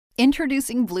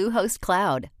Introducing Bluehost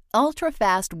Cloud,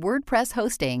 ultra-fast WordPress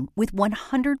hosting with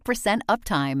 100%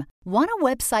 uptime. Want a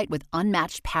website with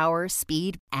unmatched power,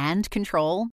 speed, and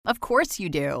control? Of course you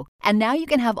do. And now you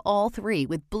can have all three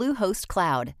with Bluehost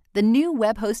Cloud, the new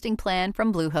web hosting plan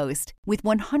from Bluehost. With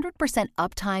 100%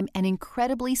 uptime and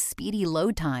incredibly speedy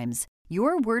load times,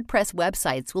 your WordPress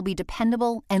websites will be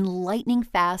dependable and lightning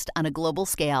fast on a global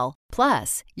scale.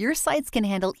 Plus, your sites can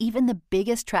handle even the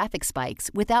biggest traffic spikes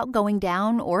without going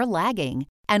down or lagging.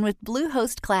 And with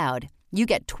Bluehost Cloud, you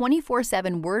get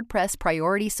 24/7 WordPress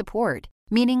priority support,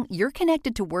 meaning you're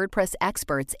connected to WordPress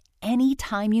experts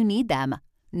anytime you need them.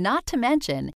 Not to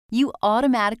mention, you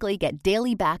automatically get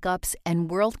daily backups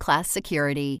and world-class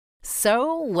security.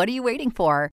 So, what are you waiting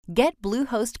for? Get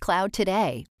Bluehost Cloud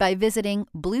today by visiting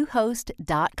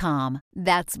Bluehost.com.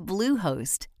 That's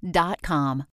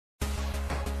Bluehost.com.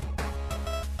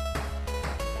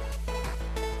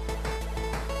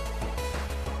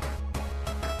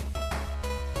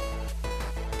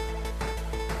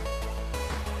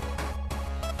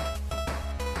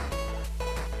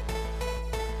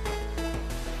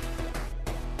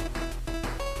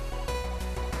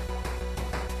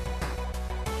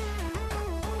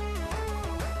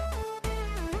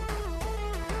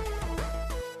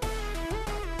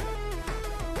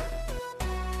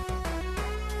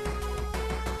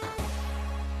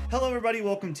 Hello, everybody.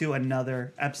 Welcome to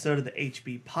another episode of the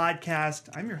HB Podcast.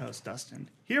 I'm your host, Dustin.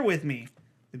 Here with me,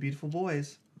 the beautiful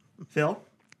boys, Phil.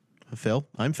 Phil.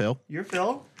 I'm Phil. You're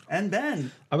Phil. And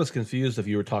Ben. I was confused if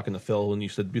you were talking to Phil when you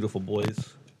said beautiful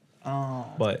boys. Oh.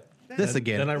 But This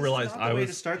again. then I realized I was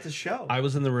to start the show. I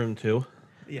was in the room too.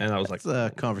 Yeah. And I was like, It's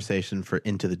a conversation for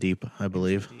Into the Deep, I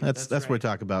believe. Deep, That's that's where we right.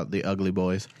 talk about the ugly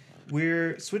boys.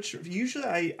 We're switched.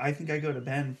 Usually, I think I go to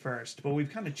Ben first, but we've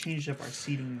kind of changed up our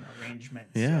seating arrangement.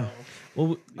 Yeah. So.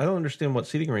 well, I don't understand what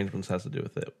seating arrangements has to do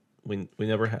with it. We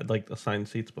never had like assigned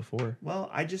seats before. Well,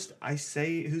 I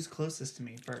say who's closest to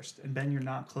me first, and Ben, you're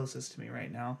not closest to me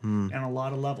right now, and a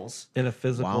lot of levels. In a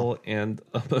physical Wow. and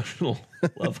emotional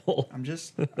level. I'm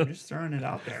just throwing it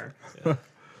out there.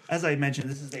 As I mentioned,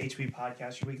 this is the HB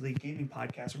Podcast, your weekly gaming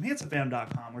podcast from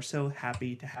handsomefam.com. We're so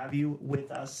happy to have you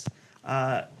with us,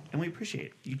 and we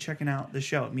appreciate you checking out the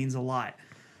show. It means a lot.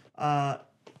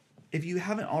 If you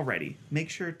haven't already, make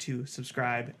sure to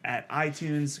subscribe at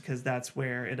iTunes because that's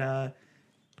where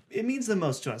it means the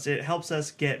most to us. It helps us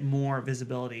get more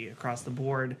visibility across the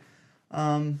board.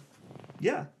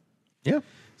 Yeah. Yeah.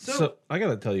 So I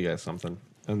got to tell you guys something.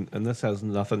 And this has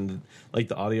nothing, like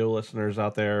the audio listeners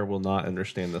out there will not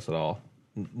understand this at all.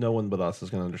 No one but us is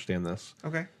going to understand this.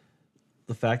 Okay.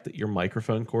 The fact that your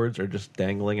microphone cords are just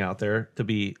dangling out there to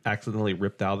be accidentally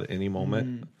ripped out at any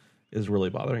moment is really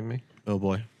bothering me. Oh,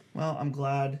 boy. Well, I'm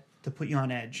glad to put you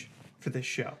on edge for this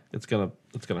show. It's gonna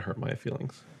hurt my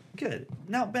feelings. Good.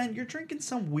 Now, Ben, you're drinking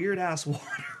some weird ass water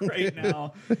right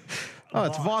now. Oh,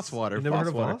 it's Voss water. You never heard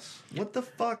of water. Voss? What the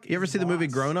fuck? You ever is see the movie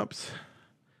Voss? Grown Ups?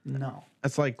 No.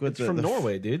 That's like with It's from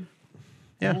Norway, dude.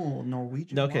 Yeah. Oh,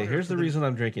 Norwegian. Okay, water here's for the reason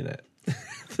I'm drinking it.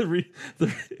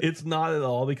 It's not at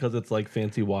all because it's like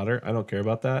fancy water. I don't care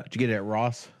about that. Did you get it at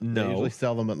Ross? No. They usually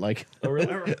sell them at like, Oh,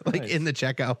 really? like Nice. in the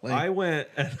checkout lane. I went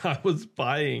and I was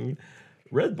buying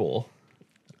Red Bull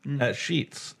at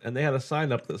Sheetz, and they had a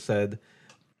sign up that said,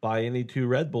 "Buy any 2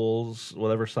 Red Bulls,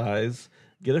 whatever size,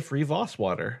 get a free Voss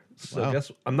water." So Wow.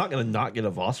 guess I'm not going to not get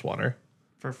a Voss water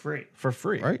For free. for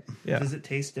free, Right. Yeah, Does it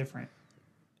taste different?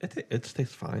 it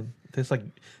tastes fine. It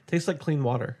tastes like clean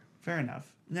water. Fair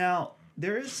enough. Now,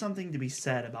 there is something to be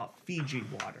said about Fiji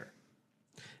water.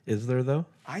 Is there though?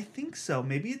 I think so.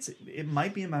 Maybe it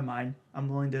might be in my mind. I'm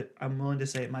willing to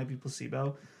say it might be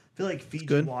placebo. I feel like Fiji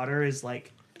good. water has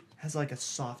like a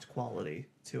soft quality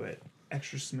to it.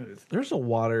 Extra smooth. There's a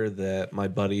water that my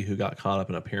buddy who got caught up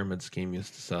in a pyramid scheme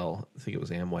used to sell. I think it was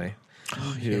Amway.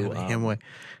 Yeah, the Amway.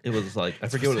 It was like, I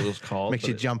forget what it was called. Makes but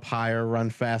you jump higher, run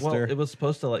faster. Well, it was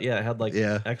supposed to like, it had like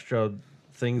extra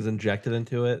things injected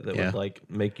into it that would like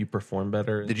make you perform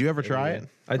better. Did you ever try it?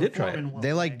 I did try it. Performing well.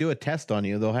 They like do a test on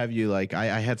you. They'll have you like I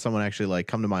had someone actually like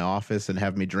come to my office and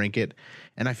have me drink it,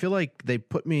 and I feel like they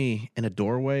put me in a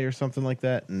doorway or something like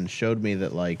that and showed me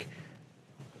that like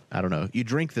I don't know, you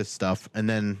drink this stuff and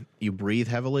then you breathe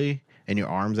heavily and your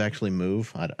arms actually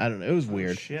move. I don't know. It was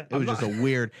weird. shit. It was just a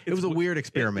weird. It was a weird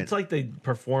experiment. It's like they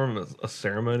perform a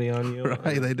ceremony on you.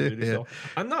 Right, they do, Duty yeah. show.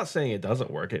 I'm not saying it doesn't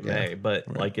work. It may,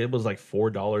 but like it was like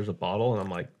 $4 a bottle, and I'm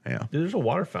like, Yeah. dude, there's a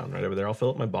water fountain right over there. I'll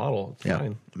fill up my bottle. It's yeah,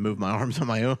 fine. move my arms on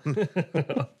my own.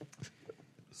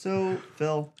 So,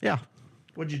 Phil, Yeah.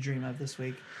 what'd you dream of this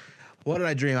week? What did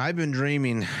I dream? I've been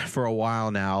dreaming for a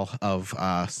while now of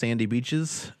sandy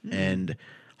beaches and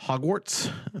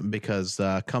Hogwarts because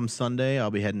come Sunday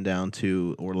I'll be heading down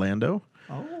to Orlando.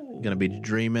 Oh, Going to be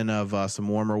dreaming of some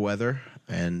warmer weather,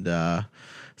 and so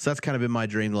that's kind of been my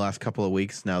dream the last couple of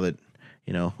weeks. Now that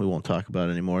we won't talk about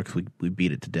it anymore because we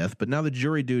beat it to death. But now the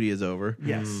jury duty is over.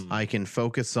 Yes. I can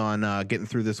focus on getting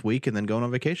through this week and then going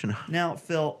on vacation. Now,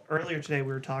 Phil, earlier today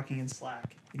we were talking in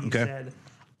Slack, and you said,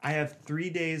 I have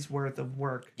 3 days worth of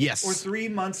work. Yes. Or 3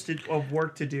 months of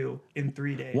work to do in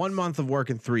 3 days. 1 month of work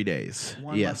in 3 days.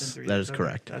 1 yes, month in 3 that days. is Okay,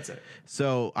 correct. that's it.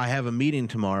 So I have a meeting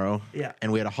tomorrow. Yeah.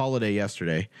 And we had a holiday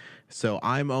yesterday. So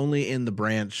I'm only in the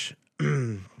branch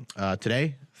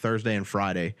today, Thursday, and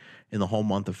Friday in the whole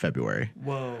month of February.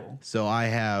 Whoa. So I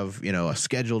have, a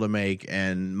schedule to make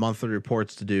and monthly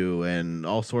reports to do and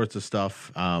all sorts of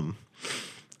stuff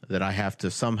that I have to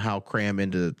somehow cram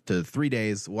into 3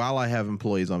 days while I have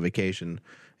employees on vacation.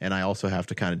 And I also have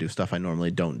to kind of do stuff I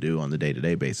normally don't do on the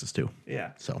day-to-day basis too.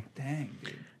 Yeah. So. Dang,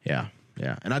 dude. Yeah.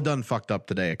 And I done fucked up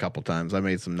today a couple times. I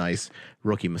made some nice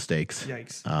rookie mistakes.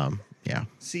 Yikes. Yeah.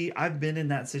 See, I've been in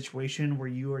that situation where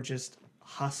you are just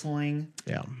hustling.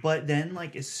 Yeah. But then,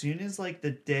 as soon as,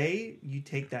 the day you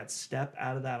take that step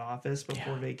out of that office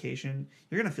before vacation,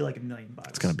 you're going to feel like $1 million.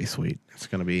 It's going to be sweet. It's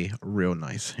going to be real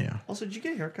nice. Yeah. Also, did you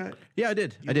get a haircut? Yeah, I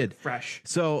did. You look fresh.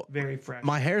 So Very fresh.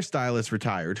 my hairstylist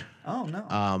retired. Oh,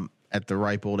 no. At the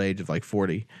ripe old age of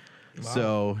 40. Wow.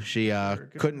 So she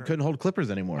couldn't hold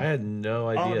clippers anymore. I had no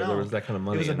idea no. there was that kind of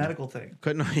money. It was a in medical thing.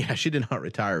 Yeah, she did not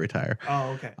retire.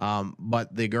 Oh, okay.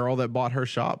 But the girl that bought her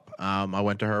shop, I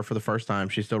went to her for the first time.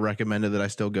 She still recommended that I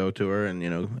still go to her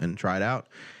and try it out.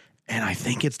 And I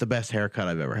think it's the best haircut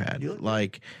I've ever had.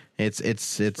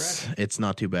 It's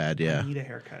not too bad. Yeah. I need a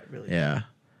haircut, really. Yeah.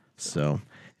 So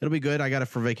it'll be good. I got it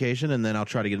for vacation, and then I'll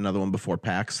try to get another one before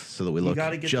PAX so that we look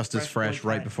just as fresh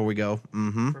right before we go.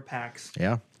 Mm-hmm. For PAX.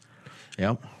 Yeah.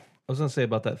 Yep. I was going to say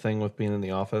about that thing with being in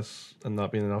the office and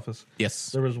not being in the office.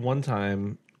 Yes. There was one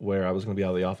time where I was going to be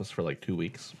out of the office for 2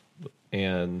 weeks,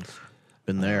 and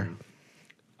Been there.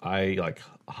 I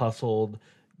hustled,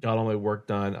 got all my work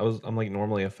done. I'm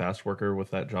normally a fast worker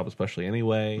with that job, especially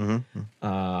anyway.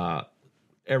 Mm-hmm.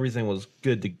 Everything was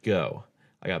good to go.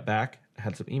 I got back,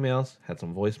 had some emails, had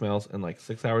some voicemails, and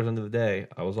 6 hours into the day,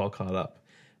 I was all caught up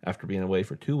after being away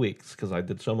for 2 weeks because I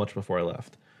did so much before I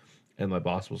left. And my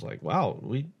boss was like, "Wow,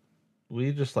 we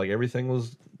just everything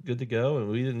was good to go, and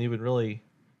we didn't even really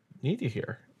need you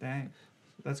here." Dang.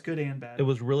 That's good and bad. It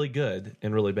was really good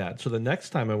and really bad. So the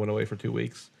next time I went away for 2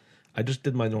 weeks, I just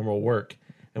did my normal work.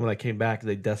 And when I came back,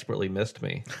 they desperately missed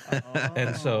me.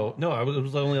 And so, no, it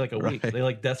was only a week. Right.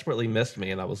 They desperately missed me.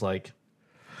 And I was like,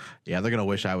 Yeah, they're going to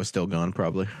wish I was still gone,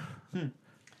 probably.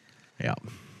 Yeah.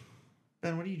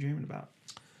 Ben, what are you dreaming about?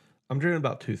 I'm dreaming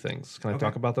about two things. Can I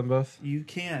talk about them both? You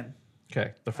can.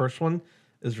 Okay. The first one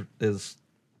is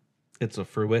it's a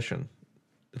fruition.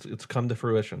 It's come to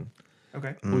fruition.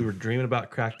 Okay. We were dreaming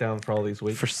about Crackdown for all these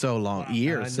weeks. For so long.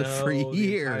 Years. I know For the entire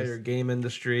years. game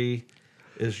industry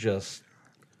is just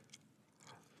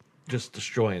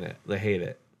destroying it. They hate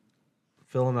it.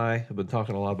 Phil and I have been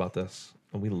talking a lot about this,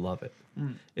 and we love it.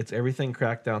 It's everything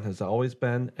Crackdown has always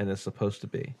been and is supposed to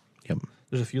be. Yep.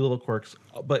 There's a few little quirks,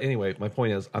 but anyway, my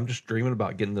point is, I'm just dreaming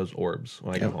about getting those orbs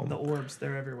when I go home. The orbs,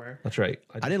 they're everywhere. That's right.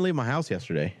 I didn't leave my house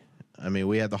yesterday. I mean,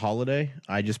 we had the holiday.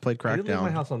 I just played I didn't leave Crackdown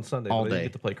my house on Sunday. all but I day. didn't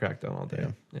get to play Crackdown all day.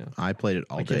 Yeah. I played it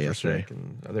all My kids day were yesterday. sick,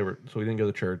 and so we didn't go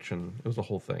to church, and it was a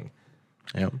whole thing.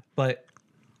 Yep. But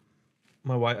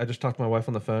my wife, I just talked to my wife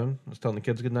on the phone. I was telling the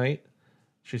kids good night.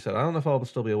 She said, "I don't know if I'll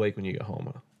still be awake when you get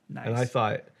home." Nice. And I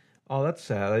thought, "Oh, that's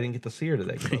sad. I didn't get to see her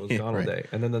today because I was gone all Right. day."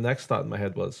 And then the next thought in my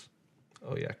head was,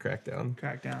 "Oh yeah, Crackdown."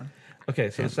 Crackdown.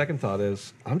 Okay, so the second thought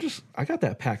is, I got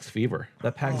that PAX fever.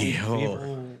 That PAX fever.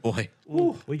 Oh, boy.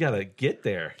 Ooh, we gotta get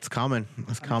there. It's coming.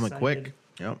 It's coming quick.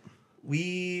 excited.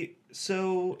 Yep.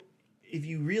 So if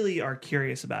you really are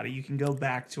curious about it, you can go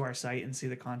back to our site and see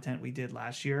the content we did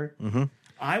last year. Mm-hmm.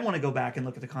 I want to go back and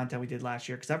look at the content we did last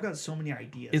year because I've got so many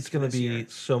ideas. It's gonna this be year.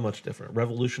 so much different,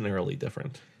 revolutionarily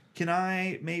different. Can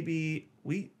I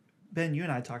Ben, you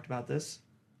and I talked about this.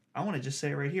 I want to just say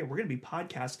it right here. We're going to be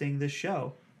podcasting this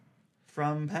show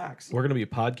from PAX. We're gonna be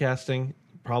podcasting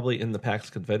probably in the PAX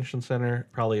Convention Center,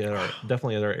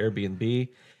 definitely at our Airbnb,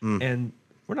 and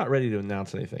we're not ready to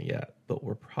announce anything yet, but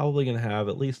we're probably gonna have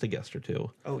at least a guest or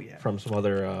two. Oh, yeah. From some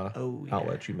other Oh, yeah.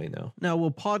 outlets you may know. Now,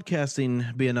 will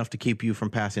podcasting be enough to keep you from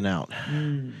passing out?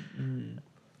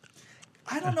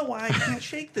 I don't know why I can't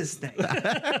shake this thing.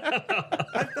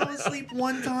 I fell asleep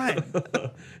one time.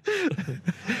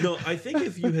 No, I think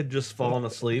if you had just fallen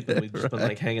asleep and we'd just been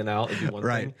like hanging out and do one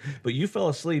thing, but you fell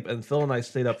asleep and Phil and I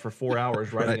stayed up for 4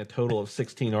 hours writing a total of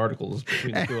 16 articles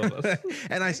between the two of us.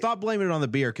 And I stopped blaming it on the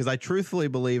beer because I truthfully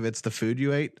believe it's the food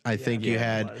you ate. I think you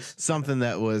had something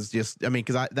that was just, I mean,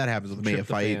 because that happens with me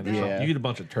if I eat. You eat a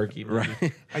bunch of turkey.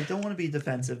 Maybe. I don't want to be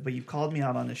defensive, but you've called me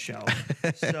out on this show.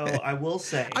 So I will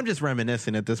say. I'm just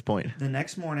reminiscing at this point. The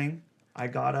next morning, I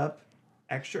got up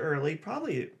extra early,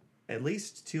 probably at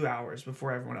least 2 hours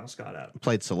before everyone else got up.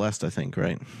 Played Celeste, I think,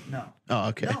 right? No. Oh,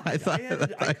 okay. No, I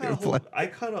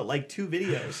cut out like 2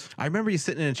 videos. I remember you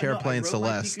sitting in a chair playing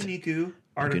Celeste. My Niku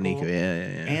article. Niku,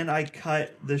 yeah. And I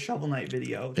cut the Shovel Knight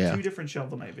video. 2 different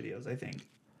Shovel Knight videos, I think.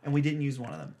 And we didn't use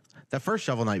one of them. That first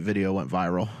Shovel Knight video went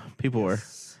viral. People were...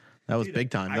 That was big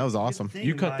time. That was awesome.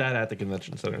 You cut that at the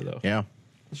convention center, though. Yeah.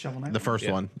 The Shovel Knight? The first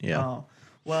one, yeah. Oh.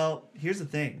 Well, here's the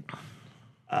thing.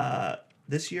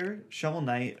 This year, Shovel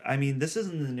Knight, I mean, this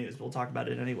isn't in the news, but we'll talk about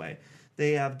it anyway.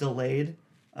 They have delayed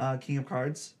King of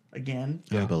Cards again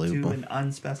to an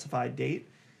unspecified date.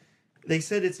 They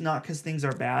said it's not because things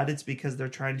are bad. It's because they're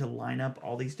trying to line up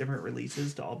all these different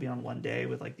releases to all be on one day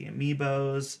with like the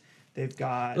amiibos. They've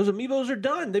got... Those amiibos are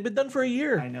done. They've been done for a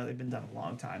year. I know. They've been done a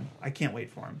long time. I can't wait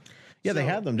for them. Yeah, they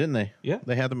had them, didn't they? Yeah.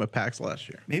 They had them at PAX last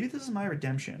year. Maybe this is my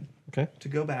redemption. Okay. To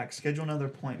go back, schedule another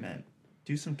appointment,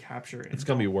 do some capture. It's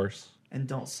going to be worse. And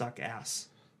don't suck ass.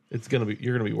 It's going to be...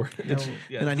 You're going to be worse.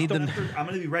 And I need them... I'm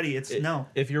going to be ready.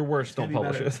 If you're worse, don't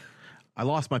publish it. I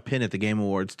lost my pin at the Game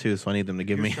Awards, too, so I need them to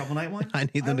give me... Shovel Knight one? I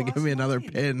need them to give me another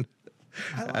pin.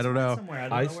 I don't know.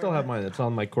 I still have mine. It's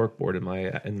on my corkboard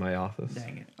in my office.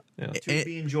 Dang it. Yeah. To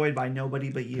be enjoyed by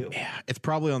nobody but you. Yeah, it's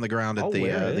probably on the ground at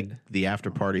the after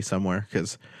party somewhere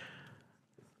because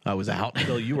I was out.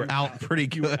 So you were out pretty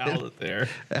good. You were out there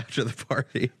after the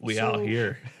party. Out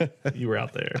here. You were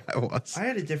out there. I was. I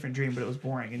had a different dream, but it was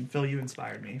boring. And Phil, you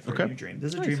inspired me for a new dream.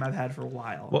 This is a dream I've had for a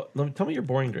while. Well, tell me your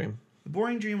boring dream. The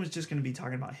boring dream was just going to be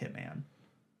talking about Hitman.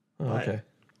 Oh, okay.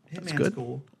 Hitman's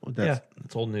cool.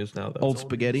 It's old news now, though. Old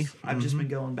spaghetti. I've just been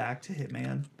going back to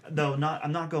Hitman. Though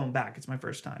I'm not going back. It's my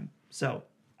first time. So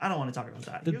I don't want to talk about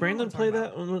that. Did Brandon play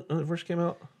that when it first came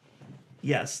out?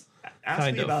 Yes.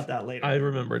 Ask me about that later. I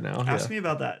remember now. Ask me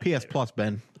about that. PS later. Plus,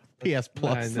 Ben. PS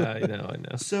Plus. I know.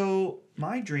 So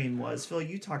my dream was, Phil,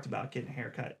 you talked about getting a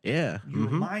haircut. Yeah. You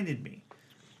reminded me.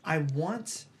 I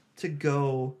want to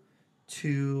go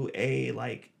to a,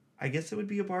 like, I guess it would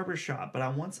be a barber shop, but I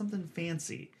want something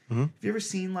fancy. Have you ever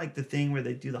seen like the thing where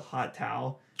they do the hot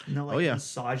towel and they'll like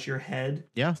massage your head?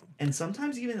 Yeah. And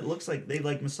sometimes even it looks like they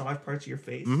like massage parts of your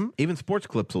face. Even sports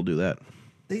clips will do that.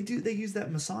 They do. They use that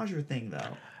massager thing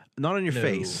though. Not on your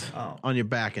face, on your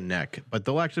back and neck, but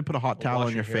they'll actually put a hot towel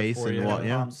on your face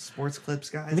and sports clips,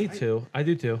 guys. Me too. I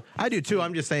do too. I do too.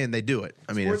 I'm just saying they do it.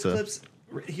 I mean, sports clips.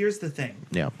 Here's the thing.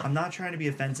 Yeah. I'm not trying to be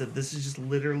offensive. This is just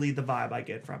literally the vibe I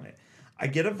get from it. I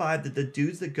get a vibe that the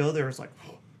dudes that go there is like,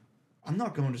 oh, I'm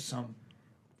not going to some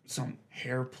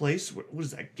hair place. What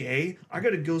is that, gay? I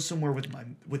got to go somewhere with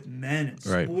men and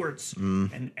sports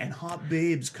and hot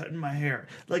babes cutting my hair.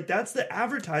 Like that's the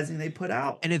advertising they put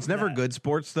out. And it's never good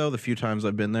sports though. The few times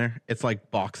I've been there, it's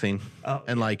like boxing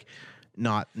and like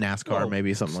not NASCAR,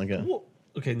 maybe something like that. Well,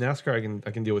 okay, NASCAR,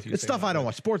 I can deal with you. It's stuff I don't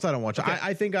watch. Sports I don't watch. Okay.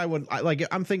 I think I would like.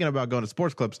 I'm thinking about going to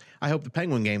sports clips. I hope the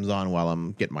Penguin game's on while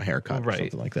I'm getting my hair cut or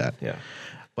something like that. Yeah.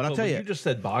 But I'll tell you, you just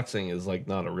said boxing is like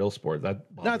not a real sport. No,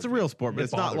 it's a real sport, but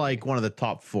it's not like one of the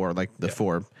top four, like the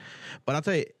four. But I'll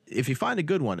tell you, if you find a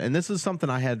good one, and this is something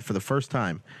I had for the first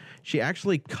time, she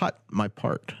actually cut my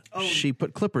part. Oh, she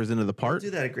put clippers into the part. Do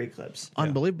that at Great Clips.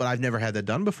 Unbelievable, but I've never had that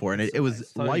done before, and it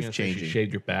was life changing. She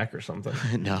shaved your back or something.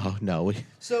 No.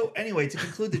 So anyway, to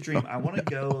conclude the dream, I want to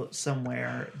go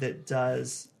somewhere that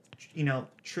does,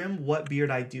 trim what beard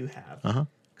I do have.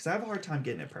 Because I have a hard time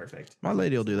getting it perfect. My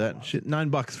lady will do that.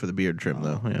 $9 for the beard trim,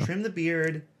 though. Yeah. Trim the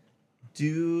beard,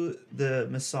 do the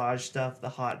massage stuff, the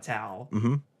hot towel.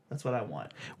 That's what I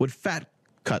want. Would fat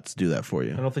cuts do that for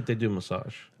you? I don't think they do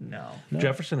massage. No.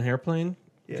 Jefferson Hairplane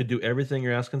could do everything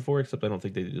you're asking for, except I don't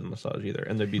think they do the massage either,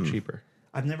 and they'd be cheaper.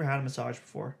 I've never had a massage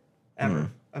before,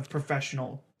 ever. A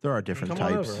professional. There are different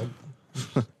types.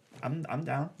 I'm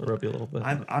down. I'll rub you a little bit.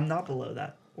 I'm not below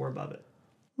that or above it.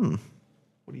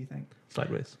 What do you think?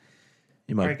 Sideways.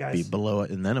 You might be below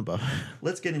it and then above.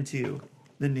 Let's get into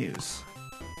the news.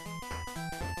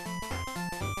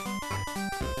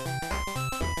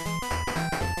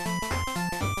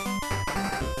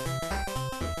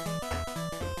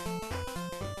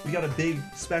 We got a big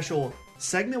special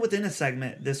segment within a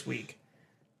segment this week.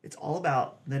 It's all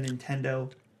about the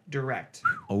Nintendo Direct.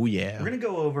 Oh yeah. We're going to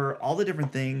go over all the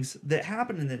different things that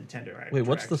happen in the Nintendo Direct. Wait,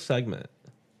 what's the segment?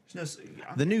 There's no,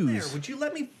 I'm The getting news. there. Would you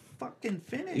let me fucking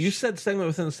finish? You said segment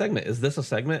within a segment. Is this a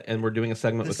segment and we're doing a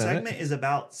segment the within segment it? is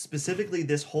about, specifically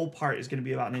this whole part is going to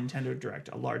be about Nintendo Direct,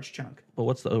 a large chunk. Well,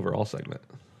 what's the overall segment?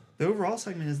 The overall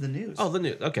segment is the news. Oh, the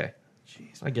news. Okay.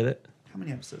 Jeez. I get it. How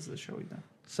many episodes of the show we done?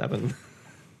 7.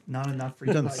 Not enough for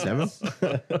you. Done guys. 7?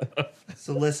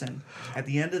 So listen, at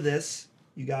the end of this,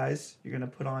 you guys, you're going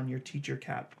to put on your teacher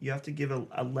cap. You have to give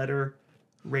a letter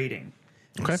rating.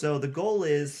 Okay. So the goal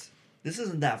is, this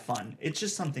isn't that fun. It's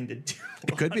just something to do.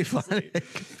 It could be fun.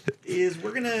 Is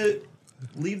we're going to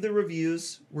leave the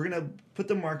reviews. We're going to put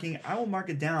the marking. I will mark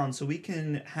it down so we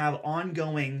can have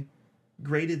ongoing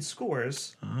graded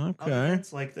scores of Okay.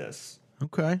 events like this.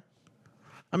 Okay.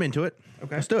 I'm into it.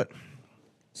 Okay. Let's do it.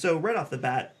 So right off the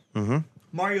bat,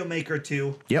 Mario Maker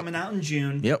 2 Yep. coming out in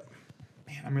June. Yep.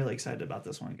 Man, I'm really excited about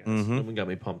this one, guys. That one got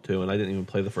me pumped too, and I didn't even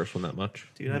play the first one that much.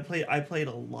 Dude, I played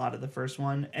a lot of the first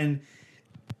one, and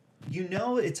you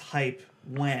know it's hype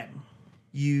when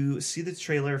you see the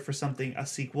trailer for something, a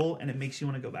sequel, and it makes you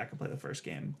want to go back and play the first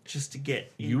game just to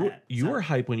get in You that. you were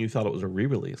hype when you thought it was a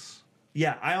re-release.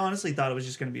 Yeah, I honestly thought it was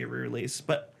just going to be a re-release,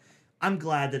 but I'm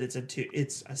glad that it's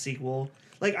a sequel.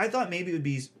 Like, I thought maybe it would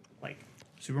be like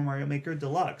Super Mario Maker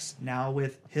Deluxe, now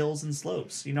with hills and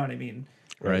slopes. You know what I mean?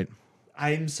 Right.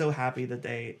 I'm so happy that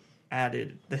they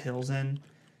added the hills in.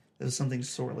 It was something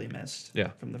sorely missed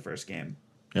from the first game.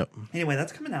 Yep. Anyway,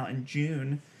 that's coming out in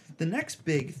June. The next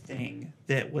big thing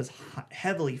that was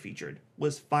heavily featured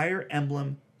was Fire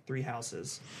Emblem Three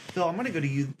Houses. Phil, I'm going to go to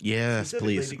you. Yes,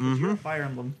 specifically please. Because you're a Fire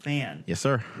Emblem fan. Yes,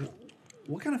 sir.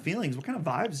 What kind of feelings, what kind of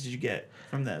vibes did you get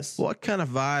from this? What kind of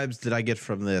vibes did I get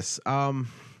from this?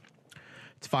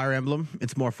 It's Fire Emblem.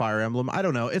 It's more Fire Emblem. I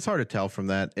don't know. It's hard to tell from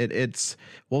that. It's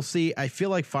we'll see. I feel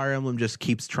like Fire Emblem just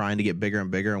keeps trying to get bigger and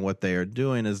bigger, and what they are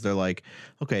doing is they're like,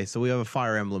 okay, so we have a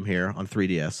Fire Emblem here on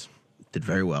 3DS. Did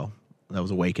very well. That was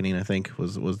Awakening, I think,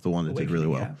 was the one that did really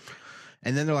well. Yeah.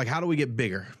 And then they're like, how do we get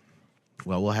bigger?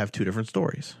 Well, we'll have 2 different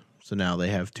stories. So now they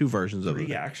have 2 versions of it.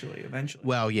 Three, actually, eventually.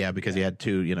 Well, yeah, because you had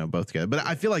 2, both together. But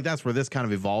I feel like that's where this kind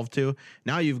of evolved to.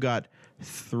 Now you've got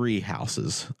 3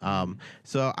 houses. But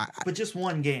just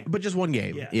one game. But just one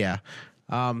game. Yeah.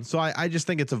 So I just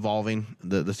think it's evolving.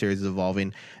 The series is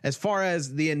evolving. As far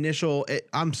as the initial,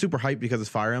 I'm super hyped because it's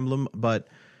Fire Emblem, but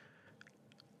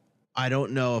I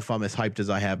don't know if I'm as hyped as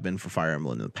I have been for Fire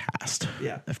Emblem in the past.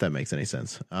 Yeah. If that makes any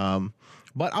sense.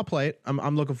 But I'll play it.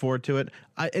 I'm looking forward to it.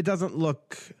 It doesn't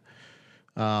look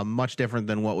much different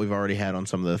than what we've already had on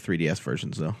some of the 3DS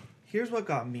versions, though. Here's what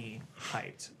got me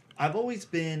hyped. I've always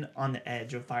been on the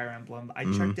edge of Fire Emblem. I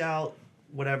checked out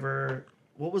what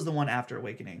was the one after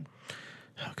Awakening?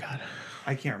 Oh, God.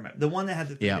 I can't remember. The one that had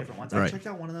the 3 different ones. I right. checked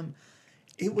out one of them.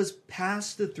 It was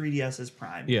past the 3DS's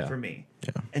prime for me.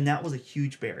 Yeah. And that was a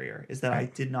huge barrier, is that I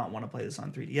did not want to play this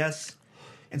on 3DS.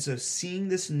 And so seeing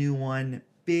this new one,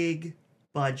 big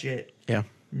budget,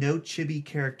 no chibi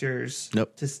characters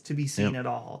to be seen at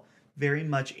all, very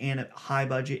much high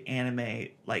budget anime.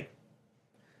 Like,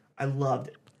 I loved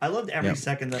it. I loved every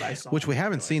second that I saw. Which we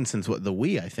haven't seen since the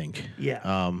Wii, I think.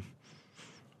 Yeah.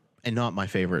 And not my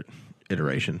favorite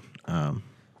iteration.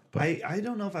 I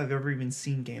don't know if I've ever even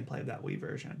seen gameplay of that Wii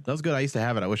version. That was good. I used to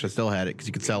have it. I wish I still had it because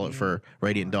you could sell it for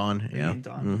Radiant Dawn. Radiant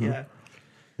Dawn, yeah.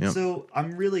 Yep. So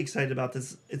I'm really excited about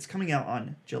this. It's coming out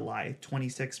on July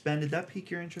 26th. Ben, did that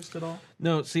pique your interest at all?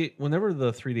 No, see, whenever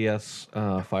the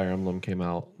 3DS Fire Emblem came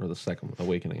out, or the second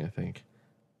Awakening, I think,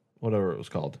 whatever it was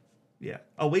called. Yeah.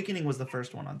 Awakening was the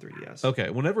first one on 3DS.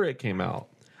 Okay, whenever it came out,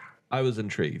 I was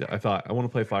intrigued. I thought, I want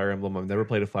to play Fire Emblem. I've never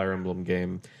played a Fire Emblem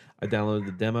game. I downloaded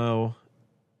the demo.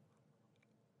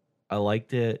 I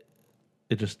liked it.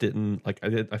 It just didn't,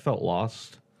 I felt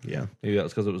lost. Yeah. Maybe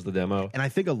that's because it was the demo. And I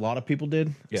think a lot of people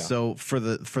did. Yeah. So for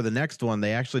the next one,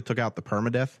 they actually took out the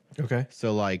permadeath. Okay.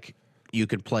 So you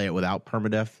could play it without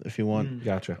permadeath if you want.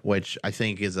 Gotcha. Which I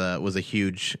think was a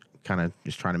huge kind of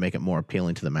just trying to make it more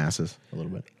appealing to the masses a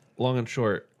little bit. Long and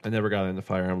short, I never got into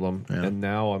Fire Emblem, and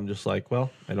now I'm just like,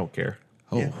 well, I don't care.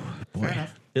 Oh, Yeah. boy. Fair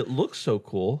enough. It looks so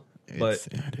cool, but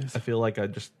it is. I feel like I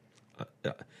just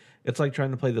it's like trying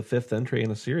to play the 5th entry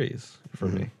in a series for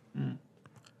me.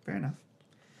 Fair enough.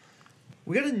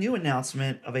 We got a new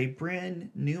announcement of a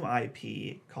brand new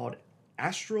IP called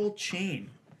Astral Chain.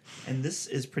 And this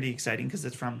is pretty exciting because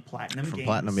it's from Platinum Games.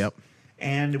 Platinum, yep.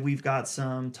 And we've got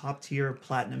some top tier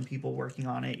Platinum people working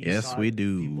on it. You Yes, saw we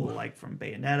do. People like from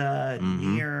Bayonetta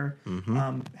and Nier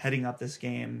heading up this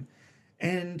game.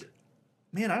 And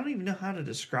man, I don't even know how to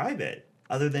describe it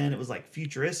other than it was like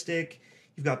futuristic.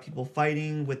 You've got people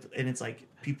fighting and it's like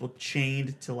people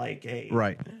chained to like a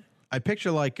Right. I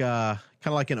picture like kind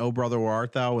of like an Oh Brother Where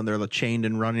Art Thou when they're like, chained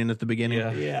and running at the beginning.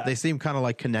 Yeah. They seem kind of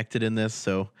like connected in this.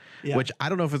 So, which I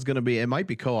don't know if it's going to be. It might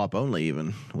be co-op only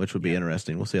even, which would be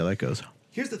interesting. We'll see how that goes.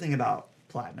 Here's the thing about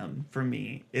Platinum for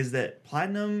me is that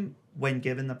Platinum, when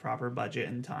given the proper budget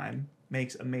and time,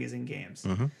 makes amazing games.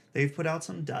 They've put out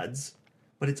some duds,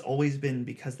 but it's always been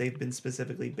because they've been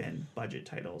specifically budget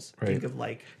titles. Right. Think of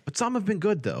like, But some have been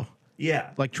good though. yeah,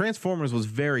 Like Transformers was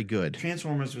very good.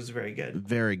 Transformers was very good.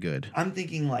 Very good. I'm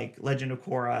thinking like Legend of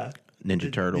Korra,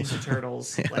 Ninja Turtles. Ninja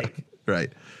Turtles, like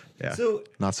Right. Yeah. so.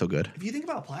 Not so good. If you think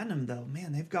about Platinum, though,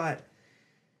 man,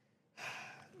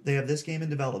 they have this game in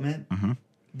development.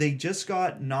 They just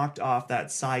got knocked off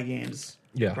that Games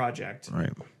project,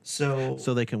 Right. So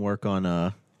they can work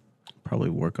on probably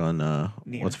work on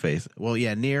Nier. what's face. Well,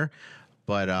 yeah, Nier,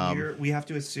 but we have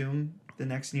to assume the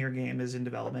next Nier game is in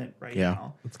development right Yeah.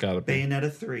 now. It's got to be.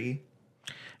 Bayonetta 3.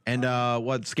 and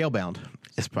what Scalebound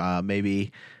is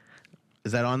maybe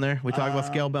is that on there? We talk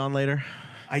about Scalebound later.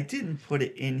 I didn't put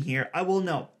it in here. I will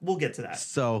know. We'll get to that.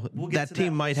 So We'll get that to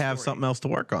team that might whole have story. something else to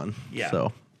work on. Yeah.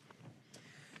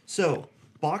 So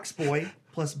Box Boy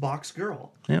plus Box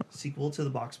Girl. Yeah. Sequel to the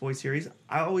Box Boy series.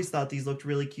 I always thought these looked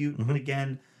really cute, but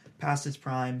again, past its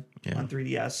prime on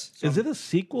 3DS. So Is it a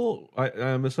sequel?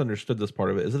 I misunderstood this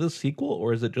part of it. Is it a sequel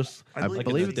or is it just? I I believe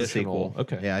believe it's it's a sequel.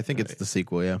 Okay. Yeah, I think it's the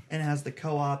sequel. Yeah. and it has the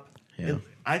co-op. Yeah.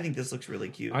 I think this looks really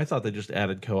cute. I thought they just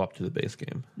added co-op to the base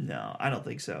game. No, I don't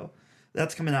think so.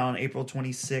 That's coming out on April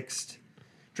 26th.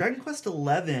 Dragon Quest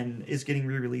XI is getting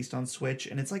re-released on Switch,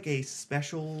 and it's like a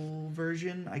special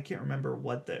version. I can't remember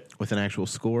what the... With an actual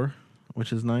score,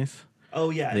 which is nice. Oh,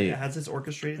 yeah. The- It has this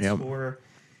orchestrated Yep. score.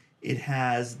 It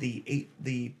has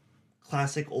the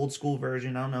classic old school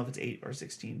version. I don't know if it's 8 or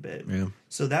 16-bit. Yeah.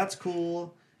 So that's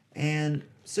cool. And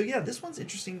so, yeah, this one's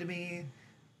interesting to me.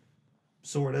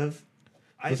 Sort of.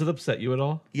 Does it upset you at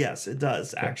all? Yes, it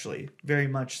does, actually. Very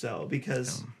much so.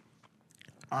 Because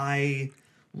I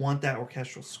want that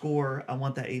orchestral score. I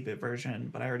want that 8-bit version,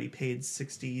 but I already paid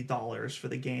 $60 for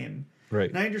the game. Right.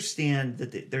 And I understand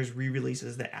that there's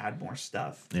re-releases that add more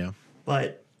stuff. Yeah.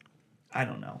 But I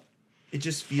don't know. It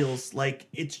just feels like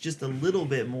it's just a little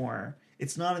bit more.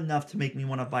 It's not enough to make me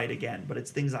want to buy it again, but it's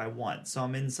things I want. So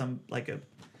I'm in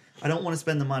I don't want to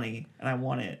spend the money, and I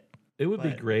want it. It would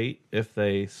be great if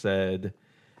they said,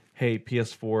 "Hey,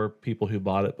 PS4 people who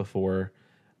bought it before,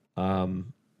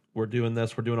 we're doing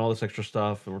this. We're doing all this extra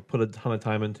stuff, and we're put a ton of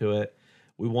time into it.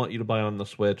 We want you to buy it on the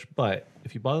Switch, but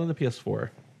if you bought it on the PS4,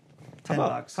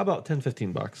 $10. How about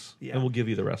 $10-15? Yeah. And we'll give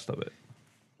you the rest of it."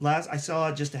 I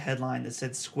saw just a headline that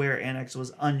said Square Enix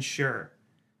was unsure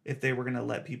if they were going to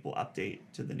let people update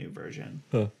to the new version.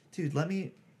 Huh.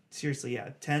 Dude, seriously, yeah,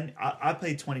 I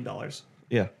paid $20.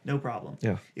 Yeah. No problem.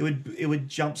 Yeah. It would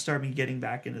jumpstart me getting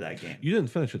back into that game. You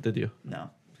didn't finish it, did you? No.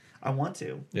 I want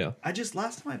to. Yeah.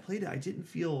 Last time I played it,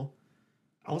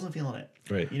 I wasn't feeling it.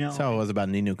 Right. You know? That's how it was about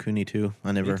Ni no Kuni too.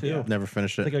 I never too. never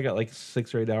finished I it. think I got like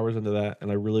 6 or 8 hours into that, and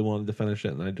I really wanted to finish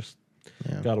it, and I just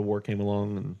God of War came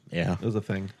along, and it was a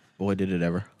thing. Boy, did it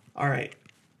ever. All right.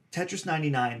 Tetris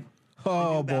 99.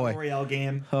 Oh Battle boy. Royale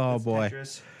game. Oh, It's boy.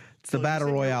 Tetris. It's the So battle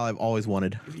you said royale I've always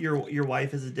wanted. Your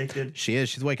wife is addicted. She is.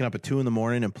 She's waking up at 2 a.m.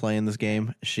 and playing this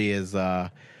game. She is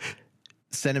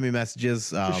sending me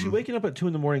messages. Is she waking up at 2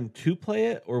 a.m. to play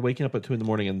it, or waking up at 2 a.m.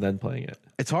 and then playing it?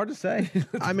 It's hard to say.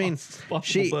 I mean,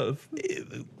 Possible both.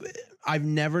 I've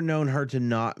never known her to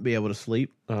not be able to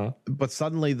sleep. But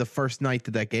suddenly, the first night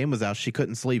that game was out, she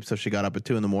couldn't sleep, so she got up at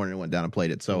 2 a.m. and went down and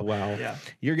played it. So, Wow. Yeah.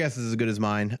 your guess is as good as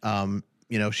mine.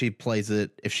 She plays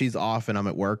it. If she's off and I'm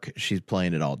at work, she's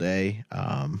playing it all day.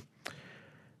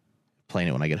 Playing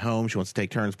it when I get home. She wants to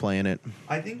take turns playing it.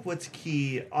 I think what's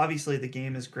key, obviously the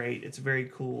game is great. It's a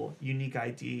very cool, unique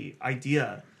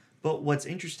idea. But what's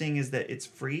interesting is that it's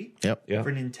free Yep. Yeah.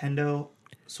 for Nintendo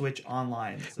Switch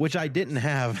Online. Which I didn't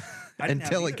have I didn't have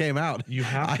until it either. came out. You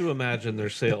have to imagine their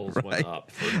sales Right. went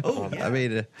up. Oh, yeah. I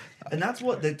mean, And that's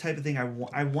what the type of thing I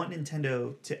want. I want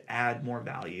Nintendo to add more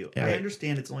value. Yeah. I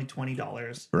understand it's only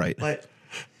 $20. Right. But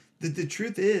the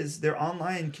truth is their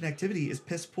online connectivity is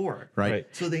piss poor. right. Right.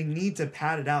 So they need to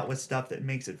pad it out with stuff that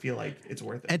makes it feel like it's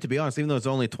worth it. And to be honest, even though it's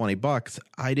only $20,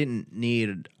 I didn't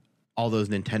need all those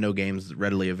Nintendo games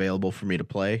readily available for me to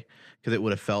play because it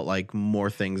would have felt like more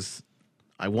things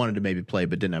I wanted to maybe play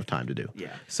but didn't have time to do.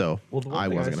 Yeah. So Well, the one I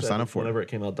thing wasn't going to said sign up for whenever it. it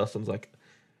came out, Dustin's like,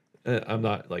 I'm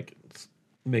not like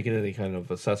making any kind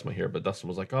of assessment here, but Dustin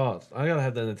was like, "Oh, I gotta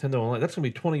have the Nintendo Online. That's gonna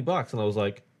be $20." And I was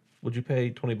like, "Would you pay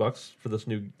 $20 for this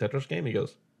new Tetris game?" He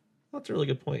goes, That's a really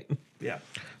good point. Yeah.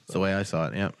 That's the way I saw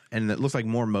it. Yeah, and it looks like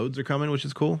more modes are coming, which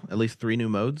is cool. At least 3 new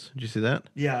modes. Did you see that?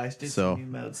 Yeah, I did So- some new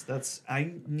modes.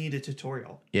 I need a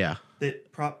tutorial. Yeah.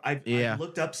 I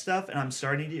looked up stuff and I'm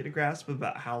starting to get a grasp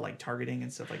about how like targeting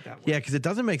and stuff like that works. Yeah, because it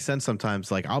doesn't make sense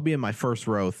sometimes. Like, I'll be in my first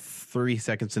row 3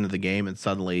 seconds into the game, and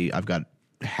suddenly I've got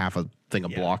half a thing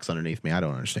of blocks underneath me. I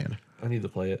don't understand. I need to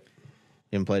play it.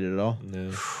 You haven't played it at all?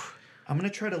 No. I'm gonna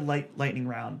try to lightning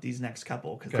round these next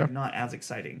couple because they're not as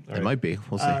exciting. It might be.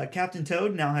 We'll see. Captain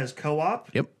Toad now has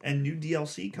co-op. Yep. And new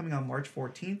DLC coming on March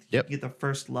 14th. You Yep. can get the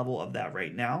first level of that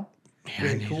right now. I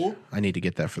Very need- cool. I need to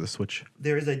get that for the Switch.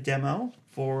 There is a demo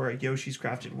for Yoshi's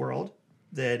Crafted World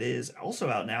that is also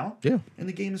out now. Yeah. And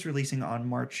the game is releasing on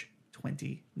March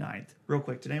 29th. Real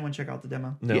quick, did anyone check out the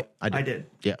demo? No. Yeah, I did.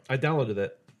 Yeah, I downloaded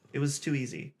it. It was too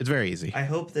easy. it's very easy. I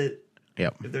hope that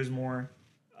Yep. if there's more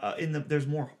there's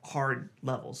more hard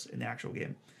levels in the actual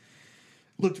game.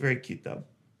 Looked very cute though.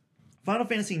 Final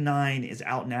Fantasy IX is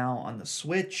out now on the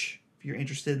Switch. If you're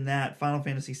interested in that, Final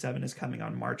Fantasy VII is coming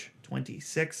on March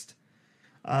 26th.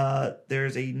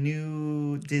 There's a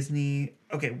new Disney.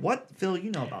 Okay, what Phil?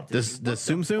 You know about This Disney? the What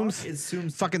Tsum Tsums? fuck is Tsum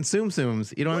Tsum? Fucking Tsum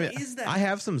Tsums. You know What what I mean? is that? I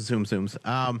have some Tsum Tsums.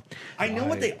 I know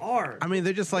what they are. I mean,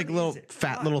 they're just like What little is it?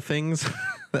 fat Fuck. little things.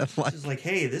 That's like, Just like,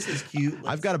 hey, this is cute.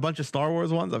 I've got a bunch of Star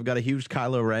Wars ones. I've got a huge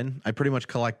Kylo Ren. I pretty much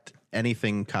collect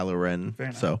anything Kylo Ren. Fair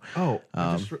enough. So, Oh,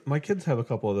 my kids have a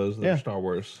couple of those that Yeah. are Star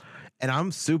Wars. and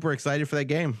I'm super excited for that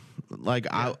game. Like,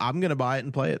 I'm gonna buy it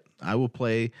and play it. I will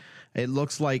play. It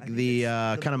looks like the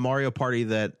kind of Mario Party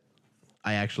that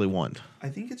I actually want. I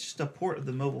think it's just a port of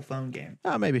the mobile phone game.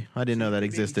 Maybe I didn't know that Maybe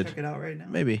existed. Check it out right now.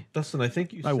 Maybe. Dustin, I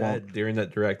think you I said won't. during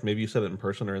that direct, maybe you said it in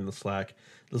person or in the Slack,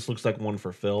 this looks like one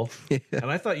for Phil. And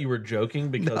I thought you were joking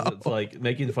because it's like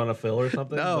making fun of Phil or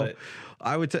something. No, But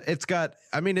I would. It's got.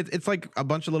 I mean, it's like a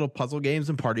bunch of little puzzle games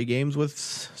and party games with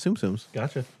Tsum Tsums.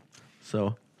 gotcha.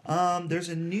 So There's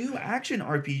a new action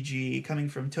RPG coming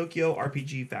from Tokyo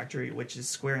RPG Factory, which is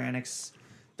Square Enix.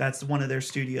 That's one of their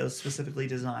studios specifically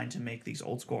designed to make these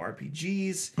old school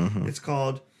RPGs. It's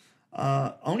called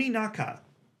Oninaka.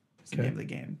 Is the name of the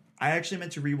game. I actually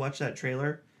meant to rewatch that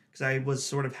trailer because I was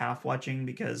sort of half watching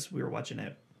because we were watching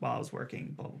it while I was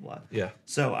working. Blah blah blah. Yeah.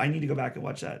 So I need to go back and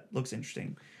watch that. Looks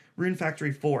interesting. Rune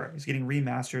Factory 4 is getting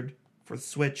remastered for the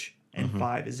Switch, and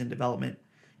 5 is in development.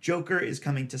 Joker is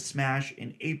coming to Smash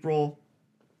in April.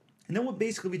 And then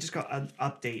we just got an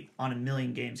update on a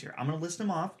million games here. I'm going to list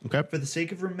them off Okay. for the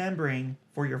sake of remembering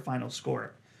for your final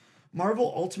score.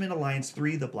 Marvel Ultimate Alliance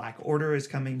 3, The Black Order is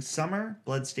coming summer.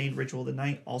 Bloodstained Ritual of the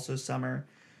Night, also summer.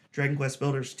 Dragon Quest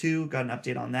Builders 2, got an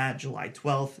update on that, July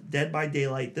 12th. Dead by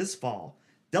Daylight this fall.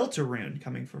 Deltarune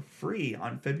coming for free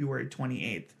on February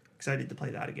 28th. Excited to play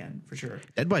that again, for sure.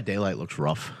 Dead by Daylight looks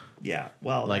rough. Yeah,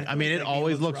 well, Like, I feel mean, it that game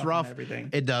always looks and rough. everything.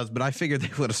 It does, but I figured they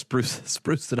would have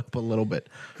spruced it up a little bit.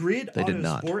 Grid They did Auto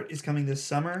not. Sport is coming this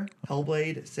summer.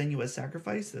 Hellblade: Senua's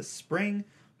Sacrifice this spring.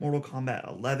 Mortal Kombat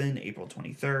 11, April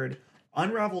 23rd.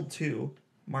 Unraveled 2,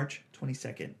 March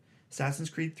 22nd. Assassin's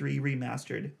Creed 3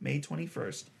 Remastered, May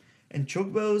 21st. And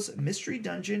Chocobo's Mystery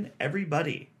Dungeon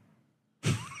Everybody,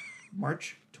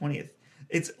 March 20th.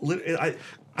 It's I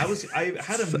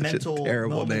had a Such a mental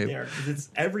terrible moment name. there because it's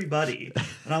Everybody,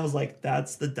 and I was like,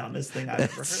 that's the dumbest thing I've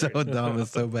ever heard. So dumb.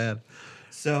 It's so bad.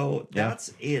 So Yeah.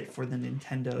 that's it for the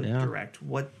Nintendo Yeah. Direct.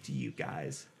 What do you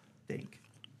guys think?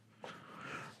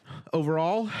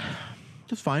 Overall,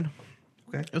 just fine.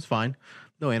 Okay. It was fine.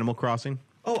 No Animal Crossing.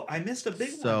 Oh, I missed a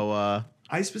big one. So,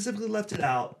 I specifically left it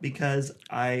out because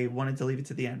I wanted to leave it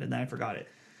to the end and then I forgot it.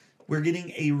 We're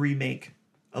getting a remake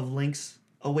of Link's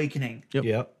Awakening Yep.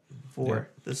 Yep. for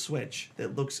the Switch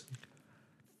that looks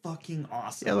fucking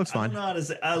awesome. Yeah, it looks I don't fine. know how to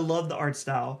say. I love the art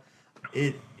style.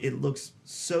 It looks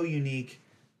so unique.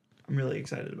 I'm really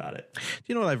excited about it. do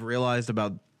you know what I've realized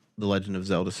about the Legend of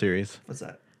Zelda series? What's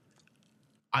that?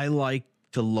 I like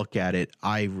to look at it.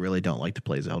 I really don't like to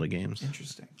play Zelda games.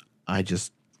 Interesting. I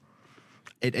just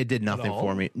it did nothing all?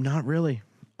 for me. Not really, Any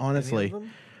honestly. of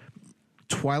them?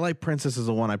 Twilight Princess is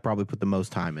the one I probably put the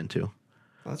most time into.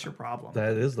 Well, that's your problem.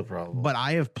 That is the problem. But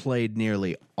I have played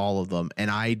nearly all of them, and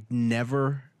I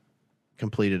never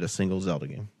completed a single Zelda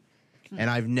game. And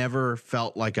I've never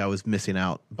felt like I was missing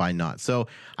out by not. So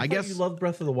I thought guess you love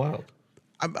Breath of the Wild.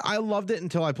 I loved it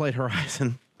until I played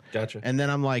Horizon. Gotcha. And then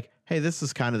I'm like, hey, this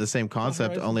is kind of the same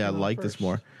concept, Horizon only I came out like this first.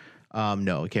 more.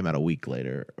 No, it came out a week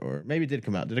later, or maybe it did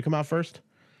come out. Did it come out first?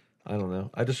 I don't know.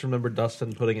 I just remember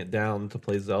Dustin putting it down to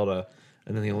play Zelda,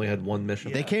 and then he only had one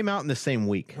mission. They came out in the same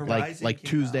week, Horizon like came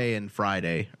Tuesday and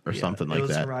Friday or something it like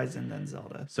was that. Horizon, then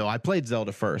Zelda. So I played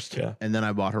Zelda first, Yeah. and then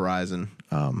I bought Horizon.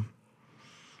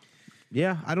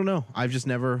 Yeah, I don't know. I've just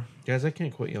never. Guys, I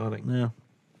can't quit yawning. Yeah,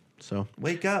 So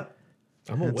Wake up.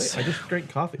 I'm awake. I just drank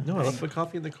coffee. No, I left my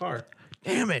coffee in the car.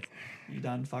 damn it. You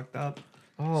done fucked up.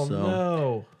 Oh, So-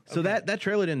 no. So that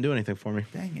trailer didn't do anything for me.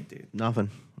 Dang it, dude. Nothing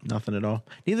at all.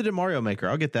 Neither did Mario Maker.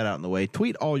 I'll get that out in the way.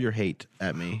 Tweet all your hate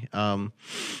at me.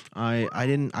 I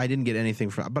didn't get anything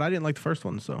from, but I didn't like the first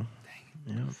one. So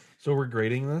yeah. So we're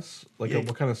grading this? Like, Yeah.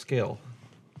 what kind of scale?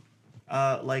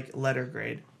 Like letter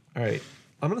grade. All right.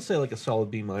 I'm going to say like a solid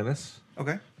B minus.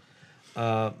 Okay.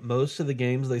 Most of the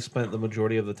games they spent the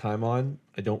majority of the time on,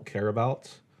 I don't care about.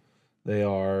 They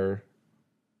are,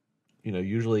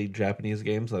 usually Japanese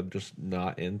games I'm just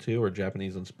not into, or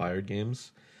Japanese-inspired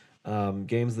games.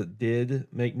 Games that did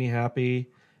make me happy,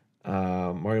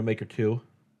 Mario Maker 2.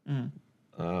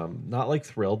 Not like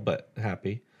thrilled, but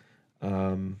happy.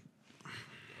 I'm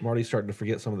already starting to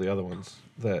forget some of the other ones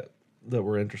that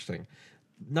were interesting.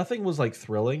 Nothing was like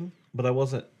thrilling, but I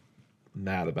wasn't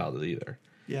mad about it either.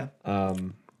 Yeah.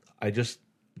 I just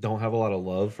don't have a lot of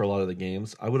love for a lot of the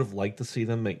games. I would have liked to see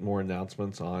them make more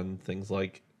announcements on things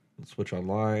like Switch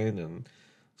Online and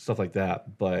stuff like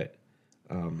that. But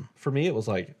for me, it was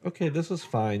like, okay, this is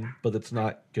fine, but it's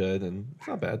not good and it's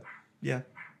not bad. Yeah.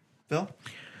 Phil?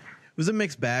 It was a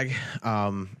mixed bag.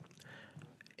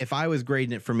 If I was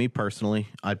grading it for me personally,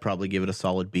 I'd probably give it a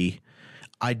solid B.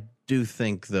 I do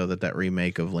think though that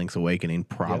remake of Link's Awakening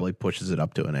probably pushes it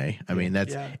up to an A. I mean,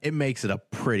 it makes it a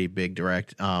pretty big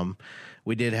direct.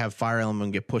 We did have Fire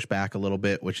Emblem get pushed back a little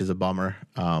bit, which is a bummer.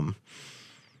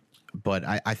 But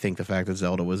I think the fact that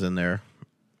Zelda was in there,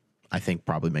 I think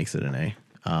probably makes it an A.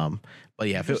 But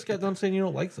yeah, You just got done saying you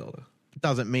don't like Zelda. it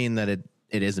doesn't mean that it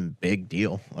isn't big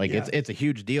deal. Like Yeah. it's a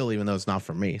huge deal, even though it's not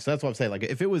for me. So that's what I'm saying. Like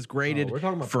if it was graded We're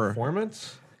talking about for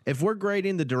performance. if we're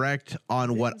grading the direct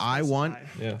on what I want,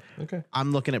 Yeah. Okay.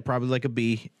 I'm looking at probably like a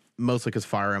B, mostly because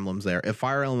Fire Emblem's there. If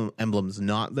Fire Emblem's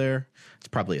not there, it's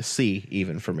probably a C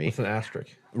even for me. With an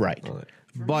asterisk. Right. on it.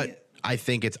 But I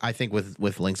think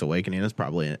with Link's Awakening, it's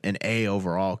probably an A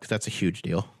overall because that's a huge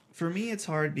deal. For me, it's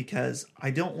hard because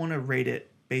I don't want to rate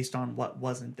it based on what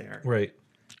wasn't there. Right.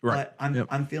 Right. But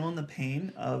I'm feeling the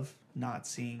pain of not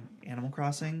seeing Animal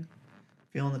Crossing,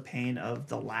 feeling the pain of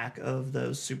the lack of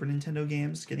those Super Nintendo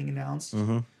games getting announced.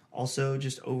 Also,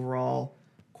 just overall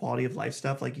quality of life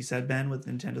stuff, like you said, Ben, with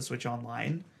Nintendo Switch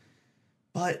Online.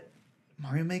 But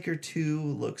Mario Maker 2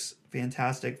 looks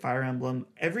fantastic. Fire Emblem,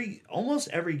 almost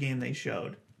every game they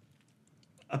showed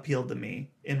appealed to me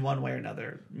in one way or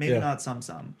another. Maybe Yeah. not some.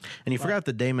 And you forgot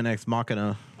the Damon X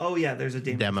Machina, Oh yeah, there's a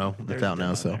Demo there's that's a out now,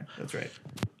 demo so. there. That's right.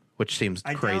 which seems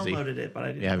I crazy. downloaded it, but I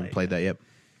didn't. You haven't played that yet.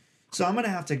 So I'm gonna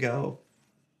have to go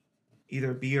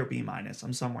either B or B minus.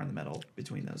 I'm somewhere in the middle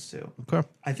between those two. Okay.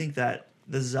 I think that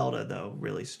the Zelda though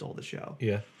really stole the show.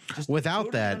 Yeah. Just Without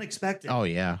totally that, unexpected. oh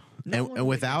yeah, No one and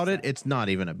without predicts it, that. it's not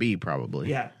even a B probably.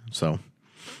 Yeah. So,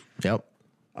 yep.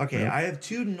 Okay, I have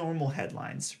two normal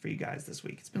headlines for you guys this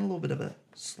week. It's been a little bit of a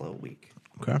slow week.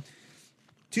 Okay.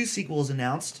 2 sequels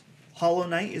announced. Hollow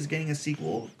Knight is getting a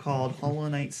sequel called Hollow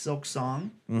Knight Silk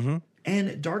Song. Mm-hmm.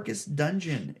 And Darkest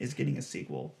Dungeon is getting a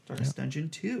sequel, Darkest Dungeon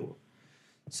 2.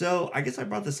 So I guess I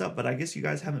brought this up, but I guess you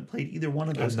guys haven't played either one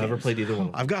of those I've never games. played either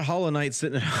one. I've got Hollow Knight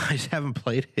sitting. I just haven't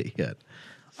played it yet.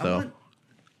 So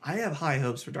I have high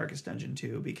hopes for Darkest Dungeon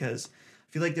 2 because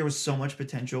I feel like there was so much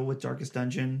potential with Darkest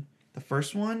Dungeon, the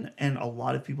first one, and a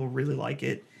lot of people really like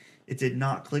it. It did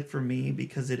not click for me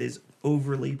because it is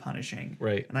overly punishing.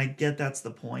 Right. And I get that's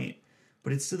the point,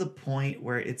 but it's to the point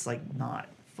where it's like not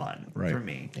fun Right. for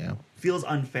me. Yeah. Feels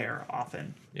unfair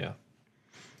often. Yeah.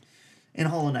 And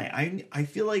Hollow Knight, I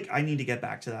feel like I need to get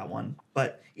back to that one.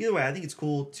 But either way, I think it's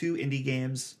cool. 2 indie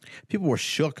games. people were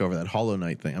shook over that Hollow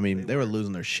Knight thing. I mean, they were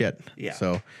losing their shit. Yeah.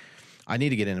 So I need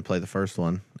to get in and play the first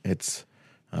one. It's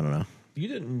I don't know.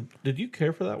 Did you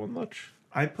care for that one much?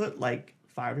 I put like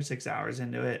 5 or 6 hours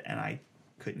into it, and I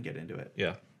couldn't get into it.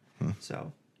 Yeah.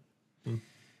 So,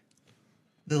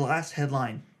 the last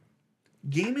headline: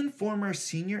 Game Informer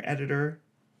senior editor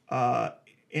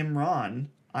Imran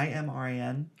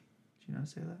IMRAN. Do you know how to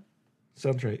say that?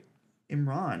 Sounds right.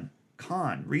 Imran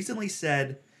Khan recently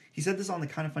said this on the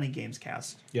Kind of Funny Games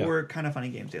cast or Kind of Funny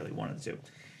Games Daily, one of the two.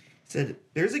 He said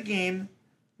there's a game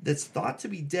that's thought to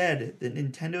be dead that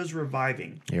Nintendo's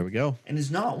reviving, Here we go. and is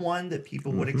not one that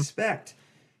people would expect.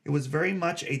 It was very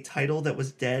much a title that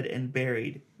was dead and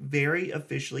buried, very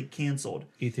officially canceled.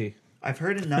 E.T. I've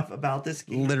heard enough about this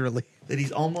game Literally. that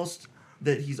he's almost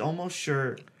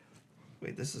sure.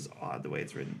 Wait, this is odd the way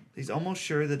it's written. He's almost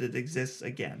sure that it exists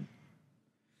again.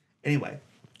 Anyway,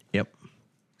 Yep.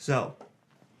 so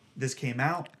this came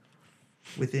out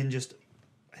within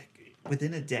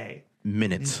a day.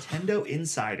 Minutes. Nintendo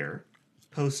Insider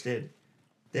posted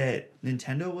that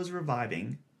Nintendo was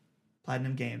reviving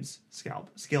Platinum Games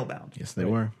Scalebound. Yes, they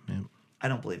were. Yeah. I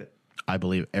don't believe it. I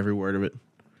believe every word of it.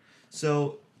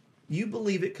 So you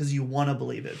believe it because you want to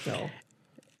believe it, Phil.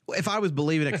 If I was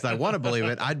believing it because I want to believe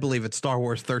it, I'd believe it's Star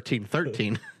Wars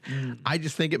 1313. I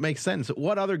just think it makes sense.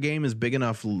 What other game is big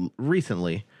enough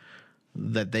recently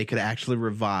that they could actually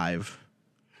revive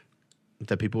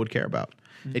that people would care about?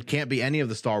 It can't be any of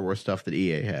the Star Wars stuff that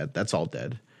EA had. That's all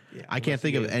dead. Yeah, I can't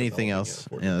think of anything else.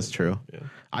 Yeah, that's true. Yeah.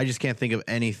 I just can't think of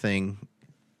anything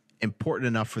important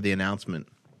enough for the announcement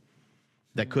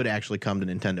that could actually come to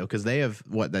Nintendo, because they've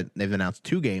announced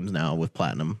 2 games now with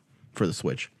Platinum for the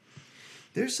Switch.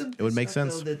 There's some It would make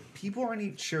stuff, sense. though, that people aren't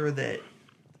even sure that,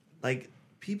 like,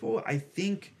 people, I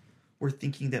think, were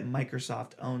thinking that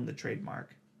Microsoft owned the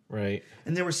trademark. Right.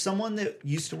 And there was someone that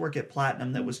used to work at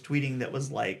Platinum that was tweeting that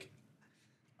was like,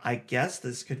 I guess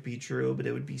this could be true, but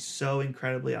it would be so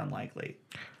incredibly unlikely.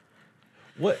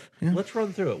 Let's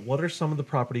run through it. What are some of the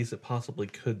properties it possibly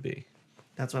could be?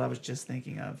 That's what I was just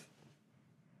thinking of.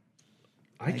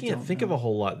 I can't don't think of know. a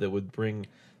whole lot that would bring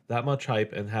that much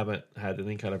hype and haven't had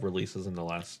any kind of releases in the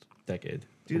last decade or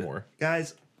Dude, more.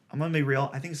 guys, I'm going to be real.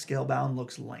 I think Scalebound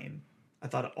looks lame. I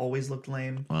thought it always looked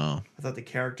lame. Wow. I thought the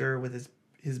character with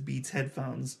his Beats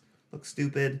headphones looked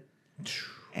stupid.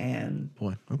 And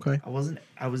Boy, okay.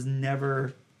 I was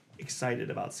never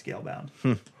excited about Scalebound.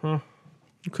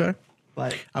 Okay.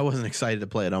 But I wasn't excited to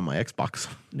play it on my Xbox.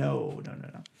 no.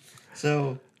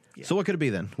 So yeah. So what could it be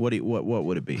then? What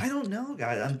would it be? I don't know,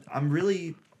 guys. I'm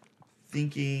really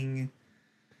thinking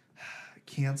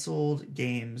canceled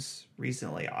games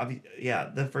recently. Yeah,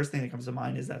 the first thing that comes to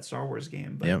mind is that Star Wars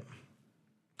game. But Yep.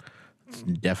 It's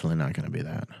definitely not going to be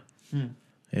that.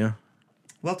 Yeah.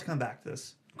 we'll have to come back to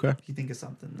this. Okay. If you think of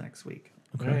something next week,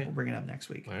 Okay. we'll bring it up next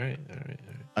week. All right.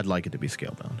 I'd like it to be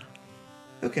Scalebound.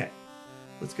 Okay,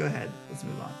 let's go ahead. Let's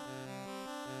move on.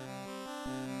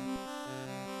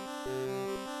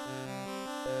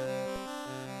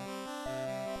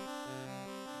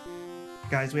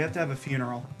 Guys, we have to have a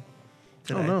funeral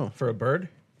today. Oh no. For a bird?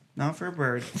 Not for a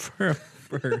bird, For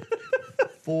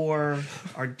for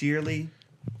our dearly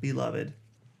beloved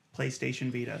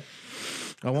PlayStation Vita.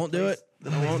 I won't do it.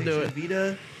 The I won't do PlayStation it.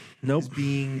 Vita Nope. is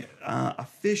being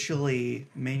officially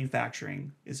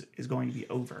manufacturing is going to be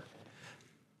over.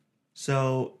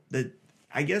 So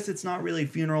I guess it's not really a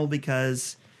funeral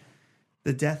because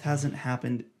the death hasn't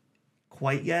happened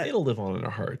quite yet. It'll live on in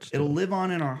our hearts. It'll live on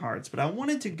in our hearts. But I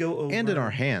wanted to go over And in our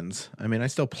hands. I mean, I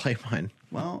still play mine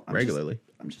regularly.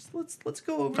 Let's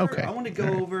go over. Okay. I want to go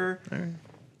over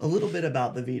a little bit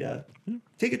about the Vita.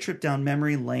 Take a trip down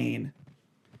memory lane.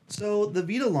 So the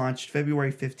Vita launched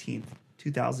February 15th,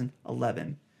 2011.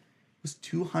 It was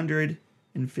 $250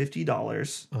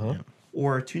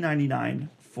 or $299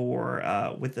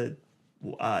 for with a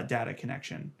data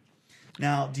connection.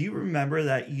 Now, do you remember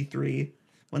that E3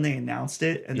 when they announced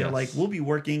it and they're Yes. like, "We'll be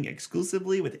working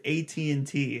exclusively with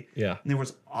AT&T." Yeah. And there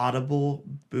was audible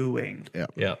booing.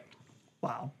 Yeah.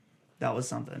 Wow, that was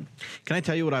something. Can I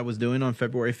tell you what I was doing on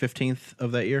February 15th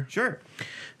of that year? Sure.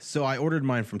 So I ordered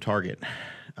mine from Target.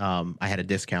 I had a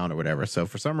discount or whatever. So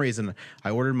for some reason, I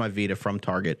ordered my Vita from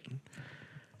Target,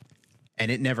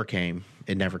 and it never came.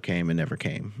 It never came.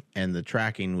 And the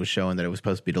tracking was showing that it was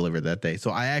supposed to be delivered that day. So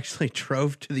I actually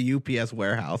drove to the UPS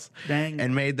warehouse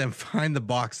and made them find the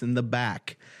box in the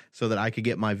back so that I could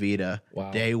get my Vita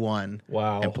day one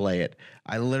and play it.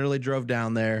 I literally drove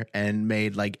down there and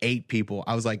made like 8 people.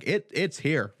 I was like, it's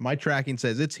here. My tracking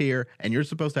says it's here, and you're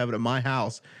supposed to have it at my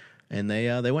house. And they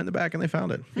went in the back and they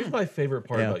found it. Here's my favorite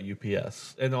part about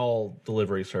UPS and all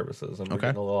delivery services. I'm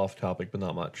getting a little off topic, but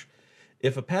not much.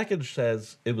 If a package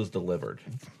says it was delivered,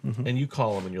 and you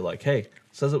call them and you're like, "Hey, it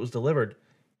says it was delivered,"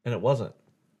 and it wasn't,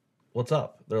 what's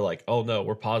up? They're like, "Oh no,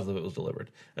 we're positive it was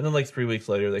delivered." And then like 3 weeks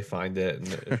later, they find it and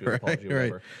issue an apology or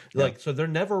whatever. Like, so they're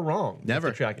never wrong. with Never,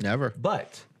 the tracking. never.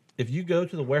 But if you go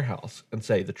to the warehouse and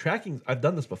say the tracking, I've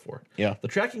done this before. Yeah. The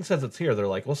tracking says it's here. They're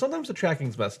like, well, sometimes the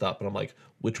tracking's messed up. And I'm like,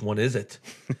 which one is it?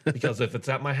 Because if it's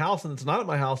at my house and it's not at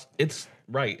my house, it's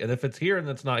right. And if it's here and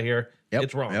it's not here,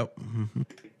 it's wrong. Yep.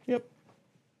 Yep.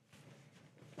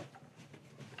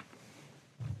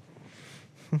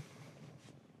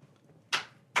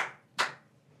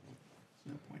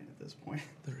 No point at this point.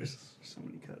 There is. So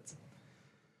many cuts.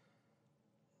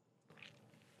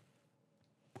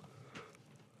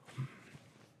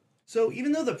 So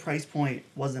even though the price point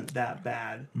wasn't that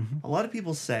bad, a lot of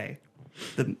people say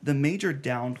the major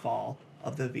downfall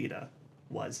of the Vita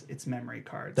was its memory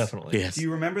cards. Definitely. Yes. Do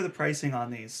you remember the pricing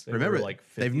on these? They Remember, were like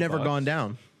they've $50. never gone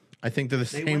down. I think they're the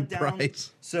They same went down.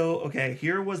 price. So, okay,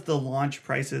 here was the launch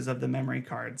prices of the memory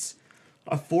cards.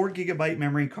 A 4 gigabyte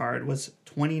memory card was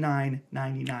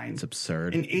 $29.99. It's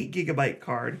absurd. An 8 gigabyte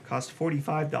card cost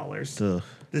 $45. Ugh.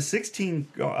 The 16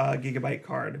 gigabyte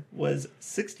card was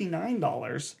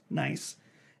 $69. Nice.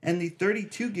 And the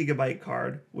 32 gigabyte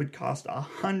card would cost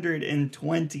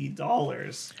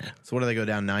 $120. So what do they go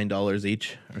down, $9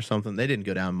 each or something? They didn't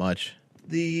go down much.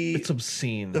 It's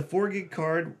obscene. The 4 gig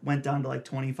card went down to like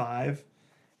 25,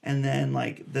 and then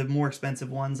like the more expensive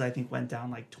ones I think went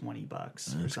down like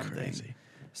 $20 or something. Crazy.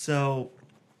 So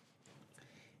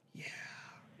yeah,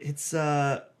 it's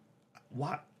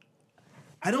what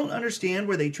I don't understand.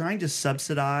 Were they trying to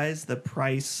subsidize the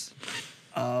price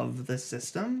of the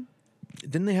system?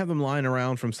 Didn't they have them lying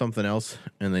around from something else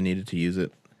and they needed to use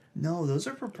it? No, those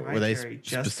are proprietary. Were they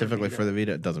just specifically for for the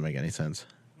Vita? It doesn't make any sense.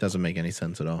 Doesn't make any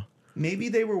sense at all. Maybe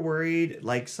they were worried,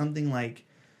 like something like,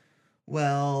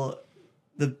 well,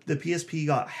 the PSP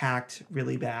got hacked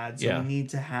really bad, so we need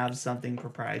to have something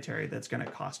proprietary that's going to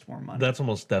cost more money. That's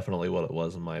almost definitely what it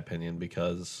was, in my opinion,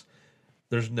 because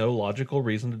there's no logical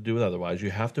reason to do it otherwise. You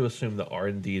have to assume the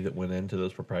R&D that went into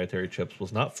those proprietary chips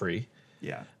was not free.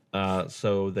 Yeah.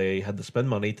 So they had to spend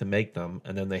money to make them,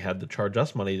 and then they had to charge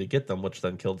us money to get them, which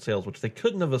then killed sales, which they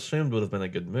couldn't have assumed would have been a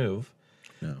good move.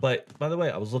 No. But, by the way,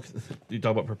 I was looking, you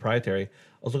talk about proprietary, I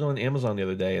was looking on Amazon the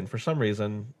other day, and for some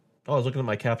reason, I was looking at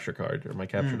my capture card, or my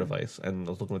capture device, and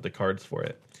I was looking at the cards for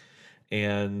it.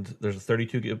 And there's a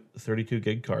 32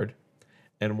 gig card,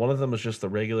 and one of them is just the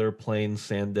regular plain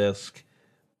SanDisk,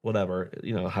 whatever,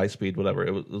 high speed, whatever.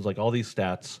 It was like all these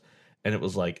stats, and it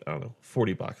was like, I don't know,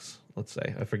 $40, let's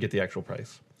say. I forget the actual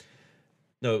price.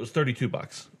 No, it was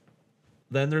 $32.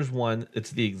 Then there's one, it's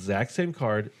the exact same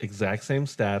card, exact same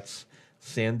stats,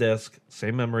 SanDisk,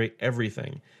 same memory,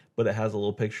 everything, but it has a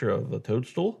little picture of a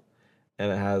toadstool,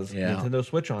 and it has Nintendo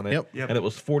Switch on it, Yep. and it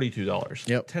was $42.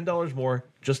 Yep. $10 more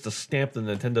just to stamp the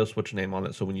Nintendo Switch name on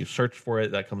it, so when you search for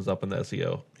it, that comes up in the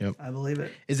SEO. Yep. I believe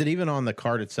it. Is it even on the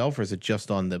card itself, or is it just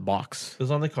on the box? It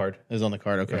was on the card. It was on the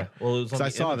card. Okay. Yeah. Well, it was on the I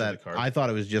saw image of that. the card. I thought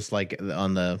it was just like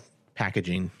on the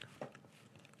packaging.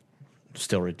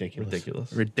 Still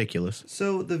ridiculous. Ridiculous.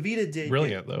 So the Vita did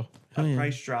Brilliant, though. get a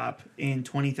price drop in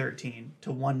 2013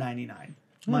 to $199.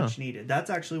 Much needed. That's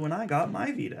actually when I got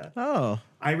my Vita. Oh.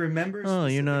 I remember. Oh,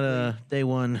 you're not a specifically- day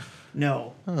one.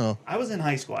 No. Oh. I was in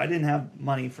high school. I didn't have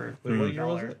money for Wait, what year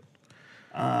was it?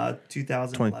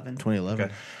 2011. 2011.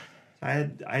 Okay. I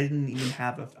didn't even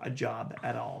have a job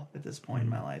at all at this point in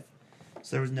my life.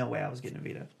 So there was no way I was getting a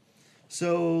Vita.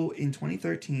 So in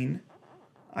 2013,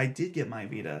 I did get my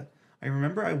Vita. I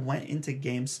remember I went into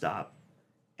GameStop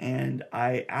and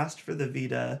I asked for the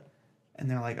Vita, and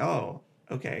they're like, "Oh,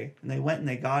 okay." And they went and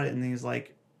they got it, and he's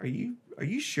like, "Are you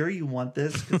sure you want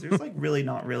this? Because there's like really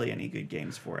not really any good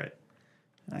games for it."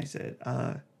 And I said,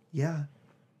 "Yeah,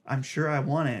 I'm sure I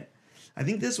want it." I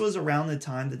think this was around the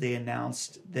time that they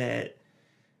announced that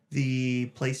the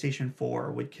PlayStation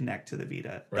 4 would connect to the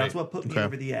Vita. Right. That's what put me Okay.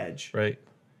 over the edge. Right.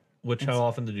 How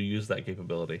often did you use that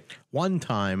capability? One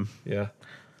time, Yeah.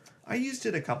 I used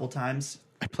it a couple times.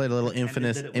 I played a little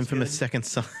Pretended that it was infamous good. Second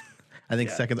Son. I think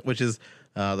Yeah. which is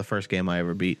the first game I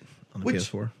ever beat on the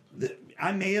PS4.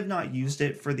 I may have not used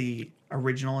it for the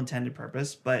original intended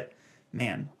purpose, but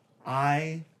man,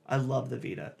 I love the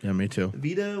Vita. Yeah, me too.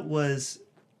 The Vita was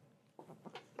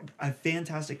a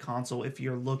fantastic console if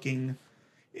you're looking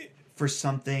for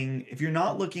something. If you're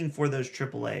not looking for those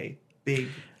AAA big.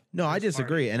 No, I first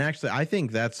disagree. And actually, I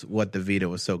think that's what the Vita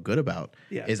was so good about.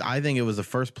 Yeah. Is I think it was the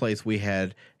first place we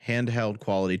had handheld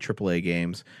quality AAA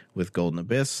games with Golden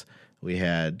Abyss. We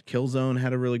had Killzone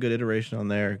had a really good iteration on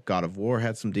there. God of War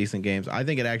had some decent games. I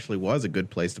think it actually was a good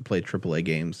place to play AAA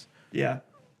games Yeah.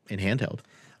 in handheld.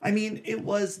 I mean,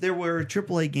 there were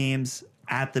AAA games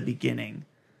at the beginning,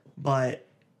 but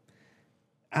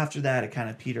after that, it kind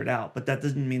of petered out. But that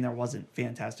doesn't mean there wasn't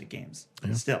fantastic games.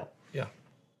 Still, Yeah.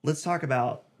 let's talk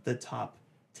about the top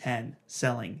 10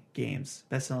 best-selling games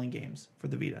for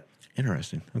the Vita.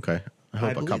 Interesting. Okay. I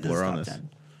hope a believe couple is are on top this. 10.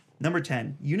 Number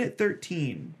 10, Unit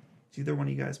 13. Did either one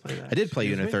of you guys play that? I did play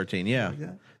Excuse Unit me? 13. Yeah. Like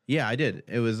that? Yeah, I did.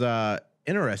 It was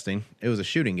interesting. It was a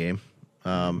shooting game.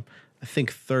 I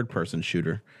think third-person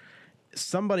shooter.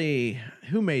 Somebody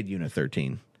who made Unit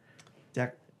 13.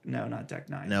 No, not Deck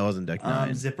 9. No, it wasn't Deck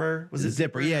 9. Zipper? Was it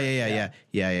Zipper? Yeah.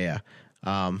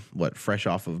 What, fresh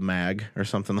off of Mag or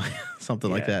something like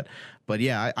like Yeah. that. But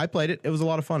yeah, I played it. It was a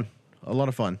lot of fun.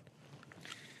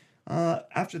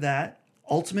 After that,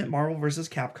 Ultimate Marvel vs.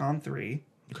 Capcom 3.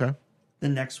 Okay. The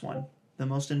next one, the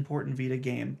most important Vita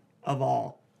game of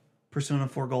all, Persona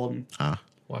 4 Golden.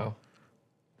 Wow.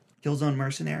 Killzone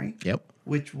Mercenary, Yep.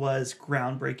 which was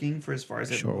groundbreaking for as far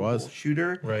as a Sure mobile was.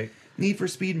 shooter. Right. Need for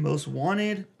Speed Most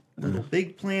Wanted, Little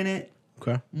Big Planet,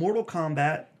 Okay. Mortal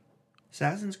Kombat,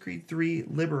 Assassin's Creed 3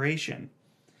 Liberation.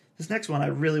 This next one I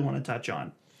really want to touch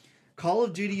on. Call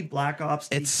of Duty Black Ops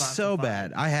It's so Declassified.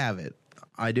 bad. I have it.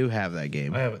 I do have that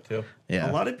game. I have it too. Yeah.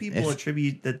 A lot of people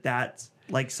attribute that's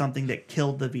like something that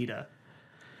killed the Vita,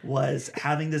 was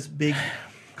having this big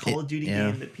Call of Duty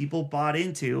game that people bought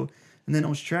into, and then it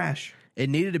was trash. It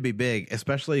needed to be big,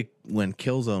 especially when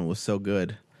Killzone was so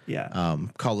good. Yeah.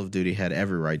 Call of Duty had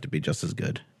every right to be just as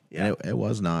good. Yeah. And it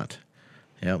was not.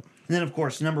 Yep. And then, of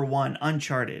course, number 1,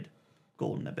 Uncharted,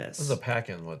 Golden Abyss. It was a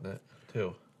pack-in, wasn't it?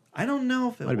 Too. I don't know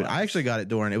if it was. I actually got it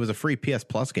during. It was a free PS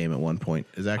Plus game at one point.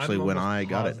 Is actually when I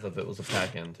got it. It was a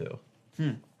pack-in too.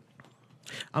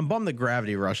 I'm bummed that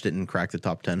Gravity Rush didn't crack the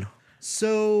top 10.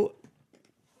 So,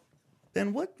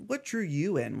 then what drew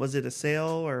you in? Was it a sale,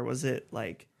 or was it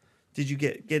like, did you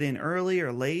get in early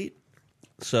or late?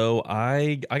 So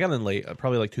I got in late,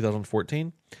 probably like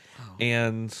 2014,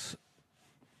 and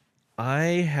I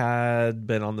had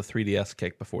been on the 3DS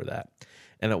kick before that.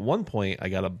 And at one point, I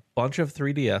got a bunch of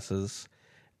 3DSs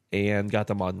and got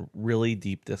them on really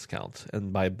deep discounts.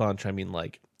 And by a bunch, I mean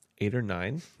like 8 or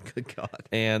 9. Good God.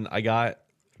 And I got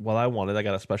what I wanted. I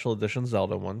got a special edition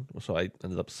Zelda one, so I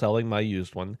ended up selling my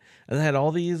used one. And I had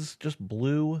all these just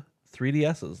blue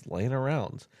 3DSs laying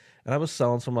around. And I was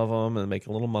selling some of them and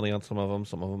making a little money on some of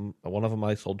them. One of them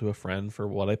I sold to a friend for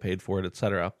what I paid for it,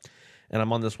 etc. And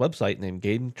I'm on this website named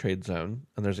Game Trade Zone,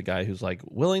 and there's a guy who's like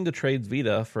willing to trade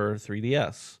Vita for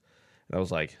 3DS. And I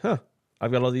was like,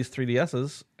 I've got all these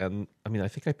 3DSs, and I mean, I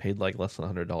think I paid like less than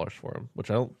 $100 for them,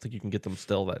 which I don't think you can get them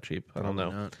still that cheap. I don't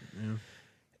know. Not, yeah.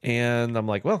 And I'm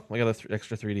like, well, I got an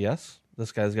extra 3DS.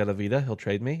 This guy's got a Vita. He'll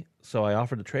trade me. So I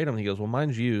offered to trade him. He goes, well,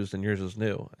 mine's used and yours is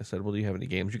new. I said, well, do you have any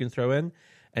games you can throw in?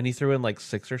 And he threw in like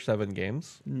 6 or 7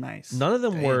 games. Nice. None of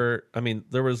them were. I mean,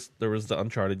 there was the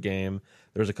Uncharted game.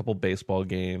 There was a couple baseball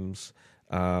games.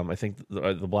 I think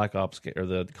the Black Ops or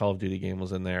the Call of Duty game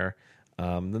was in there.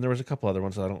 Then there was a couple other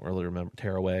ones that I don't really remember.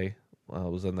 Tearaway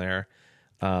was in there.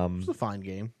 It was a fine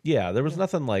game. Yeah, there was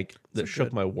nothing like that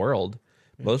shook my world.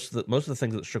 Most of the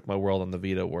things that shook my world on the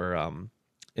Vita were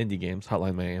indie games,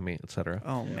 Hotline Miami, etc.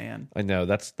 Oh man, I know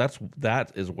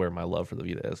that is where my love for the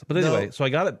Vita is. But anyway, so I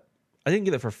got it. I didn't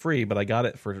get it for free, but I got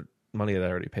it for money that I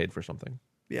already paid for something.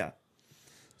 Yeah,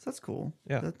 so that's cool.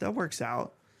 Yeah, that works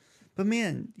out. But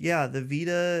man, yeah, the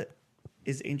Vita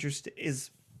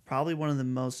is probably one of the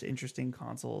most interesting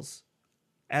consoles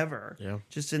ever. Yeah,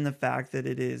 just in the fact that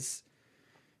it's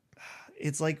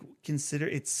like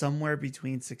it's somewhere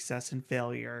between success and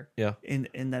failure. Yeah, in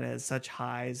that it has such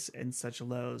highs and such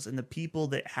lows, and the people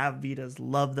that have Vitas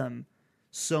love them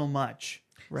so much.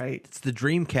 Right, it's the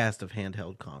Dreamcast of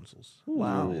handheld consoles.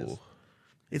 Wow,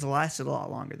 it's lasted a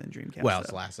lot longer than Dreamcast. Well,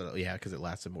 it's lasted, because it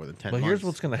lasted more than 10 months. But here's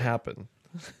what's going to happen: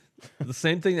 the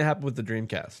same thing that happened with the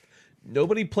Dreamcast.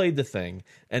 Nobody played the thing,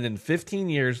 and in 15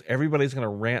 years, everybody's going to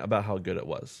rant about how good it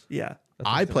was. Yeah,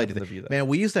 I played it. Man,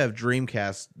 we used to have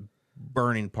Dreamcast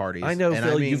burning parties. I know,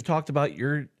 Phil. You've talked about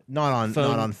your not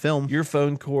on film. Your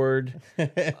phone cord.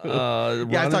 I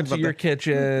talked about your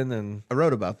kitchen, and I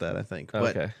wrote about that. I think.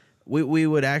 But okay. We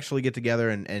would actually get together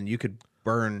and you could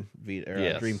burn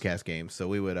Yes. Dreamcast games. So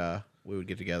we would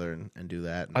get together and do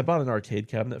that. I bought an arcade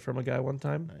cabinet from a guy one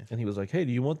time, and he was like, "Hey,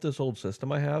 do you want this old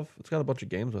system I have? It's got a bunch of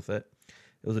games with it."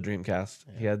 It was a Dreamcast.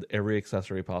 Yeah. He had every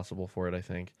accessory possible for it, I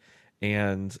think,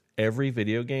 and every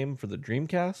video game for the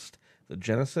Dreamcast, the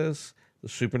Genesis, the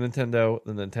Super Nintendo,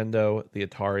 the Nintendo, the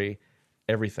Atari,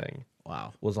 everything.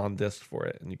 Wow, was on disc for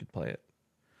it, and you could play it.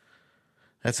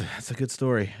 That's a good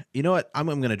story. You know what? I'm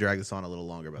going to drag this on a little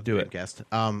longer about the Dreamcast.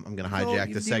 I'm going to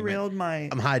hijack the segment.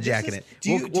 I'm hijacking it. Do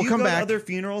you come go back to other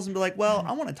funerals and be like, well,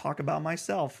 I want to talk about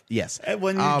myself? Yes.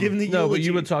 When you're giving the eulogy. No, but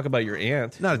you would talk about your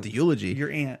aunt. Not at the eulogy.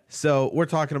 Your aunt. So we're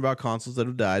talking about consoles that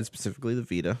have died, specifically the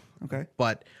Vita. Okay.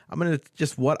 But I'm going to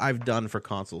just what I've done for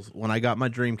consoles. When I got my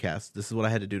Dreamcast, this is what I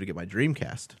had to do to get my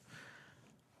Dreamcast.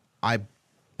 I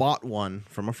bought one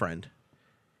from a friend,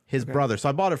 his brother. So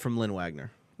I bought it from Lynn Wagner.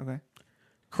 Okay.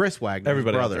 Chris Wagner's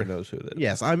Everybody brother out there knows who it is.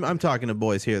 Yes, I'm talking to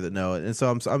boys here that know it, and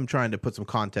so I'm trying to put some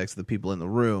context to the people in the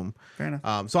room. Fair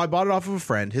enough. So I bought it off of a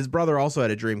friend. His brother also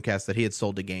had a Dreamcast that he had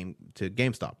sold to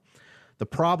GameStop. The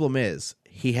problem is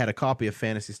he had a copy of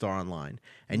Phantasy Star Online,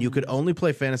 and you could only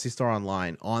play Phantasy Star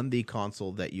Online on the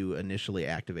console that you initially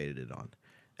activated it on.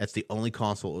 That's the only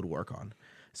console it would work on.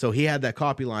 So he had that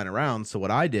copy lying around. So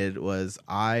what I did was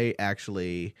I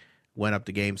actually went up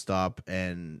to GameStop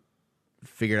and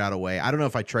figured out a way. I don't know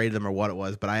if I traded them or what it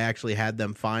was, but I actually had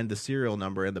them find the serial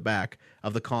number in the back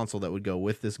of the console that would go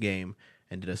with this game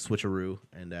and did a switcheroo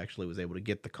and actually was able to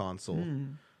get the console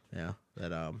that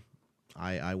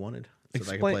I wanted so that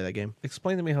I could play that game.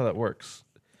 Explain to me how that works.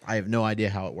 I have no idea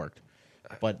how it worked.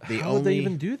 But How would they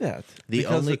even do that? The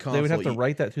only they would have to console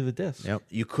write that to the disc. Yep.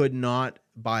 You could not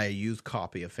buy a used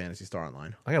copy of Phantasy Star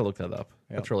Online. I gotta look that up.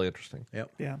 That's really interesting. Yep.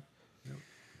 Yeah.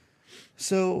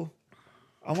 So,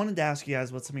 I wanted to ask you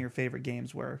guys what some of your favorite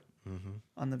games were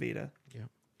on the Vita. Yeah.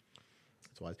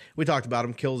 That's wise. We talked about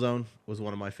them. Killzone was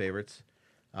one of my favorites.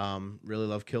 Really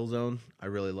loved Killzone. I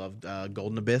really loved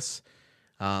Golden Abyss.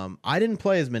 I didn't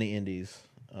play as many indies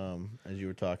as you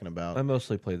were talking about. I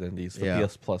mostly played indies, the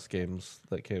PS Plus games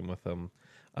that came with them.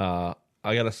 I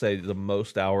gotta say, the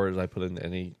most hours I put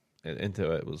into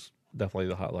it was definitely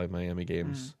the Hotline Miami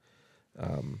games.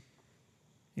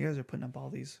 You guys are putting up all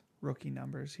these rookie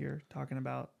numbers here, talking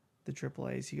about the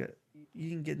AAAs. You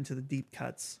can get into the deep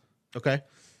cuts, Okay.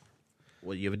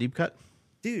 Well, you have a deep cut?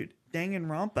 dude.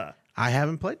 Danganronpa, I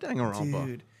haven't played Danganronpa.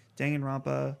 dude.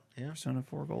 Danganronpa, Yeah. Persona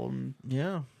 4 Golden.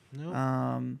 Yeah.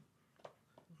 No.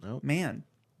 Nope. Man,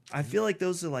 I feel like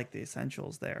those are like the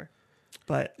essentials there.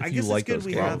 But I you guess like it's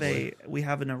good those we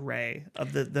have an array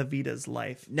of the Vita's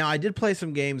life. Now, I did play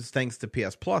some games thanks to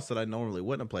PS Plus that I normally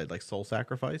wouldn't have played, like Soul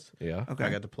Sacrifice. Yeah. Okay. I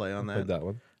got to play on Played that. that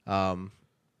one.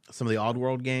 Some of the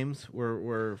Oddworld games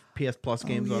were PS Plus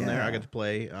games on there. yeah. I got to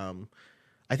play.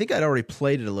 I think I'd already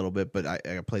played it a little bit, but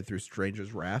I played through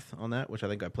Stranger's Wrath on that, which I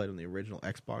think I played on the original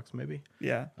Xbox, maybe.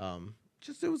 Yeah.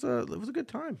 It was a good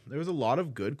time. There was a lot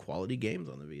of good quality games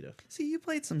on the Vita. See, you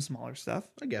played some smaller stuff.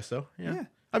 I guess so. Yeah. Yeah.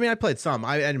 I mean, I played some.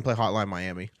 I didn't play Hotline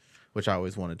Miami, which I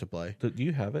always wanted to play. Do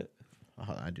you have it?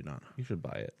 I do not. You should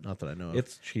buy it. Not that I know of.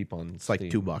 It's cheap on. It's like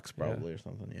Steam. $2 probably or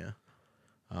something.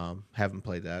 Yeah. Haven't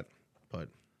played that, but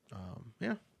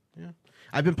yeah.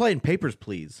 I've been playing Papers,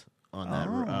 Please on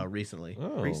that recently,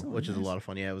 Oh. which is a lot of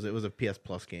fun. Yeah, it was a PS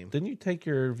Plus game. Didn't you take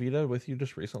your Vita with you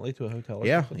just recently to a hotel? Or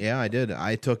Yeah, something? yeah, I did.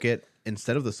 I took it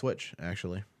instead of the Switch,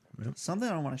 actually. Yep. Something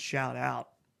I want to shout out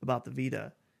about the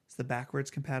Vita is the backwards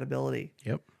compatibility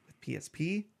Yep. with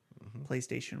PSP,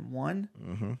 PlayStation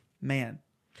 1. Man,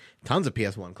 Tons of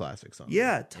PS1 classics on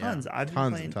yeah, tons. there. I've been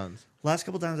Tons playing, and tons. Last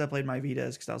couple times I played my Vita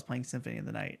is because I was playing Symphony of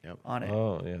the Night Yep. on it.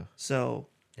 Oh yeah. So,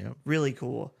 Yep. really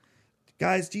cool.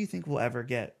 Guys, do you think we'll ever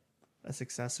get a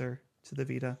successor to the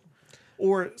Vita?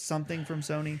 Or something from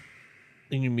Sony?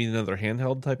 And you mean another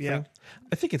handheld type Yeah. thing?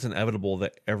 I think it's inevitable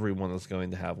that everyone is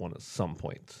going to have one at some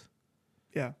point.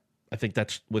 Yeah. I think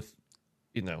that's with,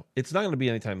 it's not going to be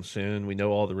anytime soon. We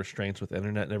know all the restraints with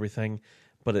internet and everything,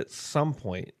 but at some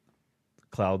point,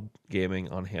 cloud gaming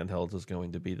on handhelds is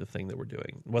going to be the thing that we're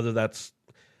doing. Whether that's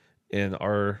in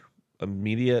our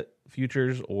immediate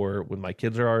futures or when my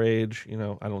kids are our age, I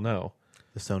don't know.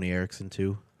 The Sony Ericsson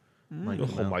 2. Oh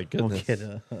my goodness.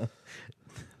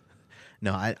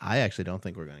 No, I actually don't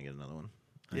think we're going to get another one.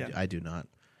 Yeah. I do not.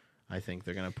 I think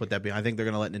they're going to put that behind. I think they're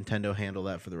going to let Nintendo handle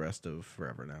that for the rest of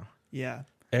forever now. Yeah.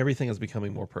 Everything is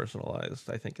becoming more personalized.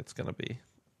 I think it's going to be.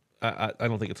 I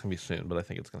don't think it's going to be soon, but I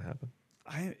think it's going to happen.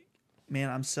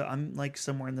 I'm like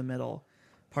somewhere in the middle.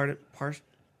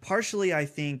 Partially, I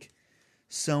think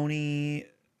Sony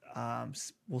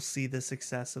will see the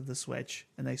success of the Switch,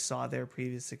 and they saw their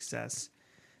previous success.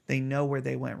 They know where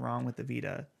they went wrong with the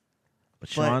Vita. But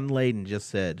Sean Layden just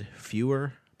said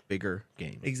fewer, bigger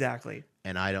games. Exactly.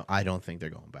 And I don't think they're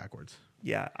going backwards.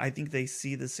 Yeah, I think they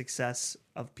see the success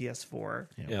of PS4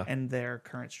 Yeah. and their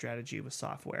current strategy with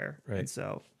software. Right. And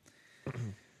so,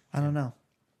 I don't know.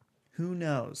 Who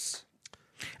knows?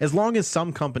 As long as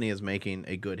some company is making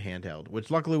a good handheld,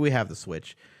 which luckily we have the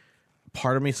Switch.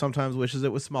 Part of me sometimes wishes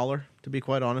it was smaller, to be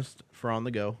quite honest, for on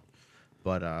the go.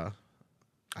 But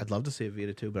I'd love to see a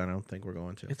Vita too, but I don't think we're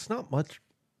going to. It's not much.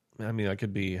 I mean, I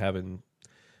could be having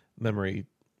memory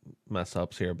mess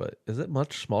ups here, but is it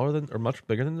much smaller than or much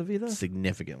bigger than the Vita?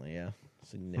 Significantly, yeah.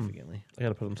 Significantly. I got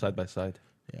to put them side by side.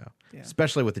 Yeah. Yeah.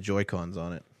 Especially with the Joy-Cons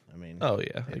on it. I mean, Oh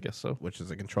yeah, I guess so. which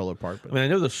is a controller part, but I mean, I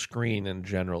know the screen in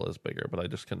general is bigger, but I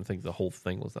just couldn't think the whole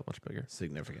thing was that much bigger.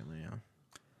 significantly, yeah.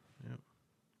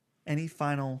 Any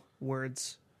final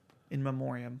words in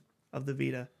memoriam of the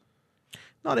Vita?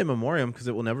 Not in memoriam because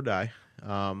it will never die.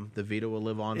 The Vita will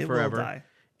live on It forever will die.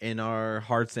 in our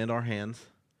hearts and our hands,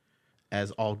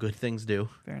 as all good things do.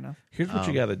 Fair enough. Here's what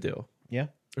you got to do. Yeah.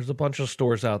 There's a bunch of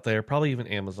stores out there, probably even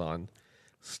Amazon,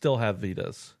 still have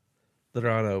Vitas that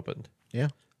are unopened. Yeah.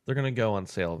 They're going to go on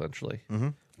sale eventually.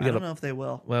 I don't know if they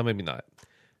will. Well, maybe not.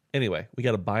 Anyway, we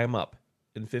got to buy them up.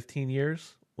 In 15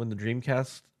 years, when the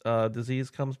Dreamcast disease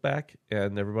comes back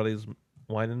and everybody's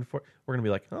whining for it, we're going to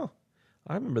be like, oh,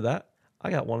 I remember that. I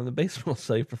got one in the basement I'll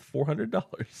sell you for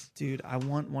 $400. Dude, I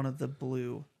want one of the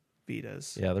blue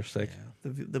Vitas. Yeah, they're sick.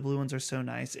 The blue ones are so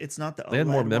nice. It's not the They had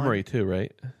more OLED memory one. too,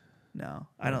 right? No,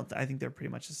 I don't. I think they're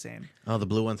pretty much the same. Oh, the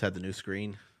blue ones had the new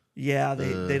screen. Yeah,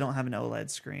 they don't have an OLED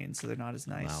screen, so they're not as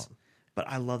nice. Wow. But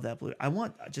I love that blue. I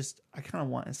kind of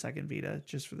want a second Vita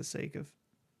just for the sake of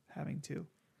having two.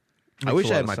 I Makes wish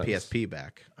a I had lot my of sense. PSP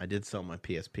back. I did sell my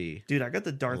PSP. Dude, I got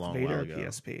the Darth long Vader while ago.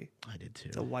 PSP. I did too.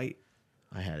 It's a white.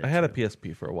 I had it. I had a too.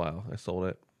 PSP for a while. I sold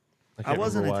it. I can't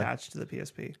wasn't remember why. attached to the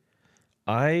PSP.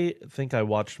 I think I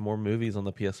watched more movies on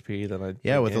the PSP than I.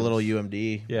 Yeah, did with the games. little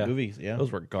UMD Yeah. movies. Yeah,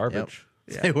 Those were garbage.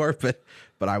 Yeah. They were,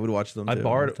 but I would watch them. I too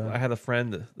borrowed. all the time. I had a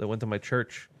friend that went to my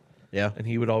church, Yeah. and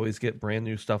he would always get brand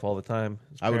new stuff all the time.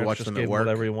 His I would parents watch just them at gave him work.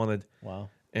 whatever he wanted, Wow.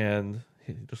 and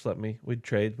he just let me. We'd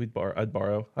trade. I'd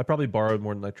borrow. I probably borrowed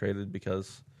more than I traded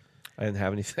because I didn't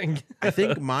have anything. I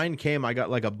think mine came. I got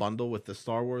like a bundle with the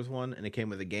Star Wars one, and it came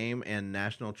with a game and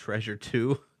National Treasure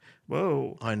 2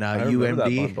 Whoa. on I remember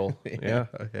UMD. that bundle. Yeah.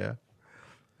 yeah.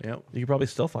 Yep. You could probably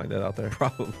still find that out there.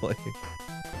 Probably.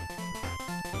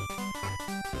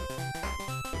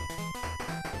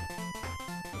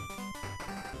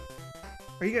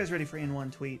 Are you guys ready for In One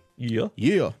Tweet? Yeah.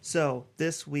 Yeah. So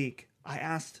this week, I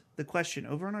asked the question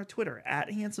over on our Twitter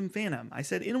at Handsome Phantom. I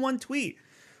said, in one tweet,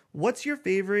 what's your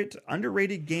favorite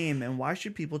underrated game and why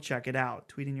should people check it out?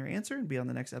 Tweet in your answer and be on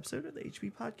the next episode of the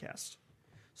HB Podcast.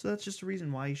 So that's just a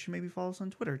reason why you should maybe follow us on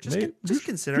Twitter. Just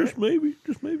consider Just it. maybe.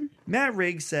 Just maybe. Matt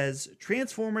Riggs says,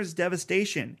 Transformers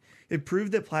Devastation. It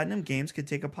proved that Platinum Games could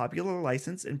take a popular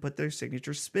license and put their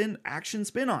signature action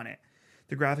spin on it.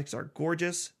 The graphics are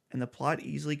gorgeous, and the plot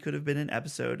easily could have been an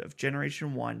episode of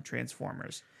Generation 1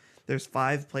 Transformers. There's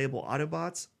 5 playable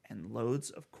Autobots and loads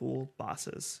of cool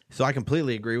bosses. So I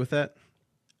completely agree with that.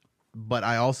 But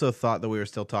I also thought that we were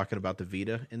still talking about the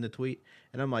Vita in the tweet,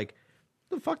 and I'm like,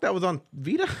 the fuck, that was on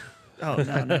Vita? Oh,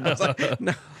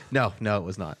 no. No, it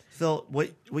was not. Phil, what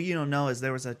you don't know is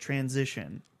there was a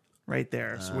transition right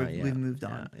there. So yeah. we've moved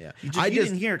on. Yeah. You I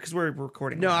didn't hear because we're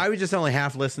recording. No, live. I was just only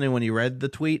half listening when you read the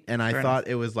tweet, and I Fair thought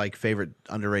it was like favorite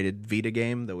underrated Vita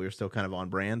game that we were still kind of on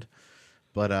brand.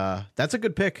 But that's a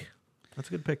good pick. That's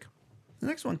a good pick. The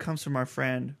next one comes from our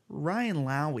friend Ryan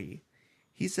Lowy.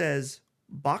 He says,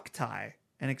 Boktai,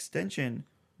 an extension,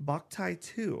 Boktai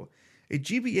 2, a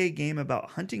GBA game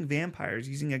about hunting vampires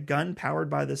using a gun powered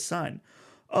by the sun.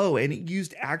 Oh, and it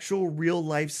used actual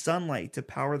real-life sunlight to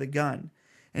power the gun.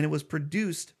 And it was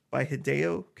produced by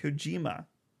Hideo Kojima.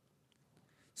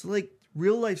 So, like,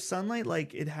 real-life sunlight,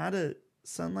 like, it had a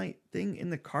sunlight thing in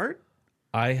the cart?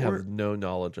 I have Or- no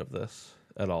knowledge of this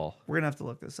at all. We're going to have to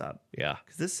look this up. Yeah.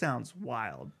 Because this sounds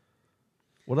wild.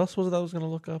 What else was it I was going to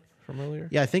look up from earlier?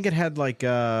 Yeah, I think it had like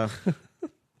a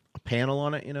panel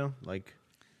on it, like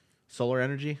solar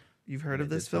energy. You've heard of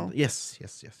this, Did Phil? something-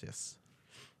 Yes.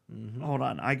 Hold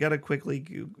on, I gotta quickly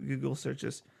Google search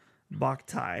this.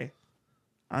 Boktai.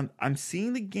 I'm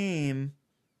seeing the game.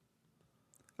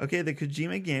 Okay, the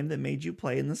Kojima game that made you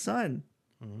play in the sun.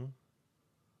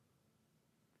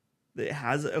 It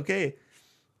has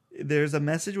There's a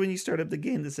message when you start up the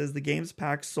game that says the game's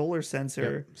packed solar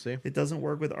sensor. Yep, see? It doesn't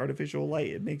work with artificial light.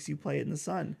 It makes you play it in the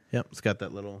sun. Yep, it's got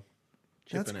that little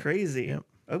chip That's in it. crazy. Yep.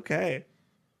 Okay.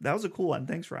 That was a cool one.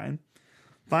 Thanks, Ryan.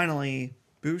 Finally,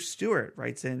 Bruce Stewart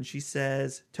writes in. She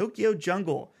says, Tokyo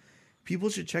Jungle. People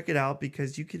should check it out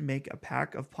because you can make a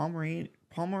pack of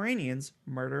Pomeranians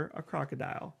murder a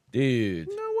crocodile. Dude.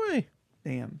 No way.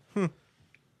 Damn. And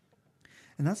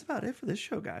that's about it for this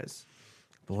show, guys.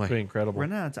 Boy. Pretty incredible. We're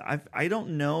running out of time. I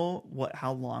don't know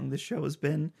how long this show has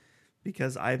been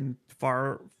because I'm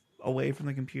far away from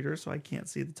the computer, so I can't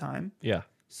see the time. Yeah.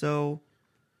 So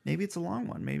maybe it's a long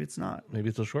one. Maybe it's not. Maybe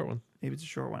it's a short one. Maybe it's a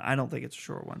short one. I don't think it's a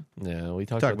short one. Yeah, we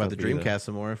talked Talk about the Vita. Dreamcast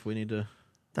some more if we need to.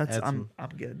 That's Add I'm some-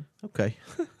 good. Okay.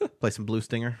 Play some Blue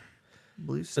Stinger.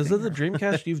 Blue Is it the Stinger.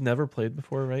 Dreamcast you've never played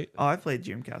before, right? Oh, I played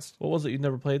Dreamcast. What was it you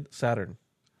never played? Saturn.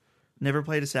 Never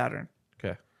played a Saturn.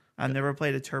 Okay. I've never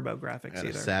played a Turbo I Graphics had a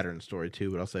either. Saturn story too,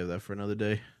 but I'll save that for another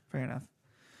day. Fair enough.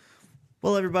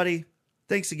 Well, everybody,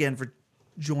 thanks again for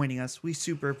joining us. We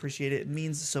super appreciate it. It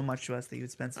means so much to us that you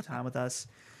would spend some time with us.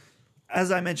 As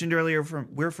I mentioned earlier,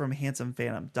 we're from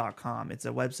handsomephantom.com. It's a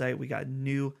website. We got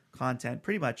new content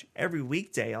pretty much every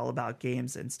weekday all about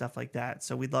games and stuff like that.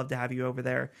 So we'd love to have you over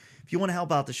there. If you want to help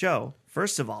out the show,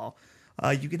 first of all,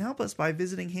 you can help us by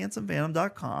visiting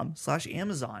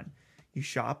handsomephantom.com/Amazon. You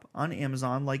shop on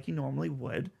Amazon like you normally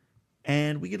would,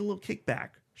 and we get a little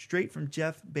kickback straight from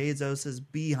Jeff Bezos's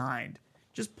behind.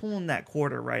 Just pulling that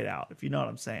quarter right out, if you know what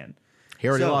I'm saying. He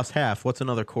already So- lost half. What's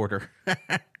another quarter?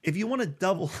 If you want to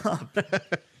double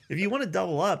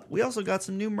up, we also got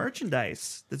some new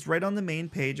merchandise that's right on the main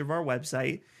page of our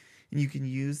website. And you can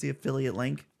use the affiliate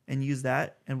link and use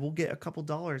that. And we'll get a couple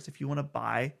dollars if you want to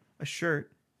buy a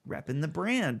shirt repping the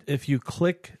brand. If you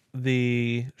click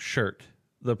the shirt,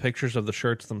 the pictures of the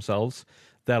shirts themselves,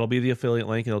 That'll be the affiliate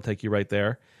link, and it'll take you right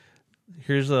there.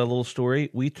 Here's a little story.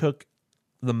 We took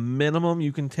the minimum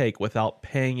you can take without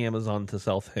paying Amazon to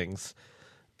sell things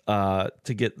to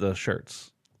get the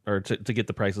shirts, or to get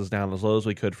the prices down as low as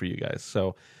we could for you guys.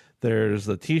 So there's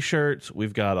the T-shirts.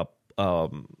 We've got a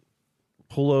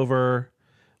pullover.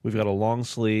 We've got a long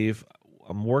sleeve.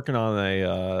 I'm working on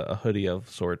a hoodie of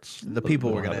sorts. The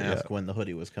people were going to ask when the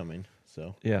hoodie was coming.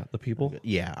 So yeah, the people.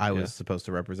 Yeah, I was supposed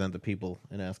to represent the people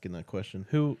in asking that question.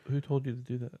 Who told you to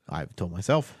do that? I've told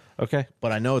myself. Okay,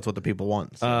 but I know it's what the people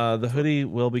want. So. The hoodie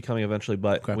will be coming eventually,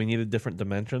 but we needed different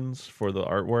dimensions for the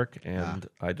artwork, and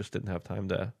I just didn't have time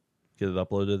to get it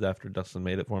uploaded after Dustin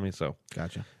made it for me. So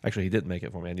gotcha. Actually, he didn't make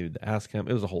it for me. I needed to ask him.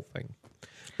 It was a whole thing.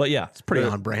 But yeah, it's pretty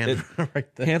on brand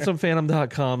right there.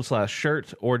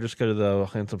 handsomephantom.com/shirt, or just go to the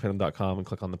handsomephantom.com and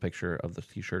click on the picture of the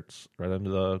T-shirts right under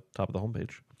the top of the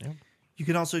homepage. Yeah. You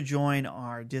can also join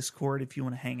our Discord if you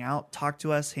want to hang out. Talk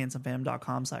to us,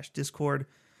 handsomephantom.com/Discord.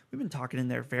 We've been talking in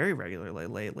there very regularly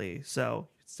lately, so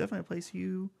it's definitely a place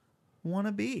you want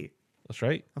to be. That's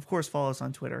right. Of course, follow us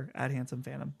on Twitter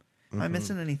 @handsomephantom. Am I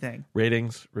missing anything?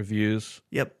 Ratings, reviews.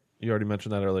 Yep. You already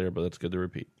mentioned that earlier, but it's good to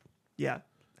repeat. Yeah.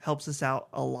 Helps us out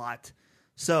a lot.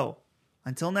 So,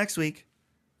 until next week,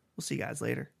 we'll see you guys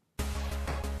later.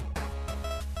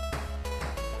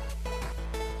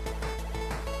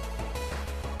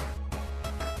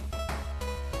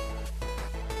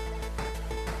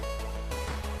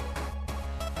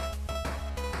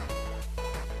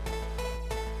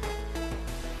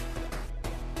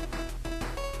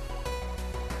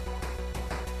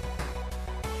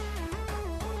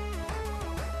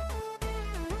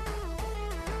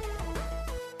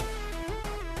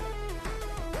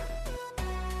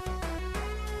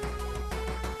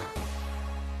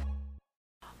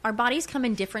 Our bodies come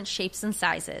in different shapes and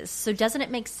sizes, so doesn't it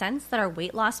make sense that our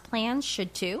weight loss plans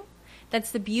should too?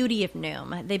 That's the beauty of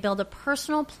Noom. They build a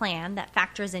personal plan that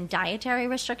factors in dietary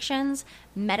restrictions,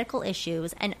 medical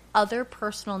issues, and other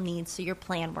personal needs so your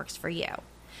plan works for you.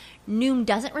 Noom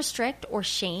doesn't restrict or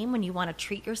shame when you want to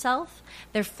treat yourself.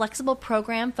 Their flexible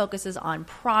program focuses on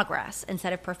progress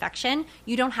instead of perfection.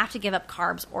 You don't have to give up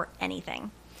carbs or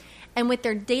anything. And with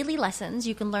their daily lessons,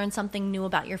 you can learn something new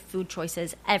about your food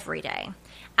choices every day.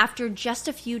 After just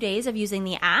a few days of using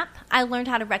the app, I learned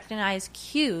how to recognize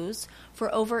cues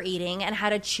for overeating and how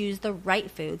to choose the right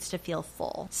foods to feel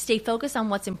full. Stay focused on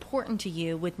what's important to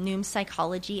you with Noom's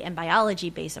psychology and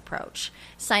biology-based approach.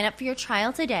 Sign up for your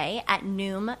trial today at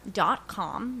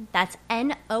Noom.com. That's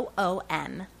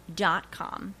NOOM.com.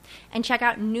 And check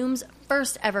out Noom's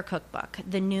first ever cookbook,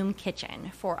 The Noom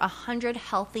Kitchen, for 100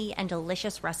 healthy and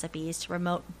delicious recipes to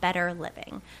promote better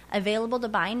living. Available to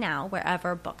buy now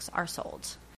wherever books are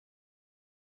sold.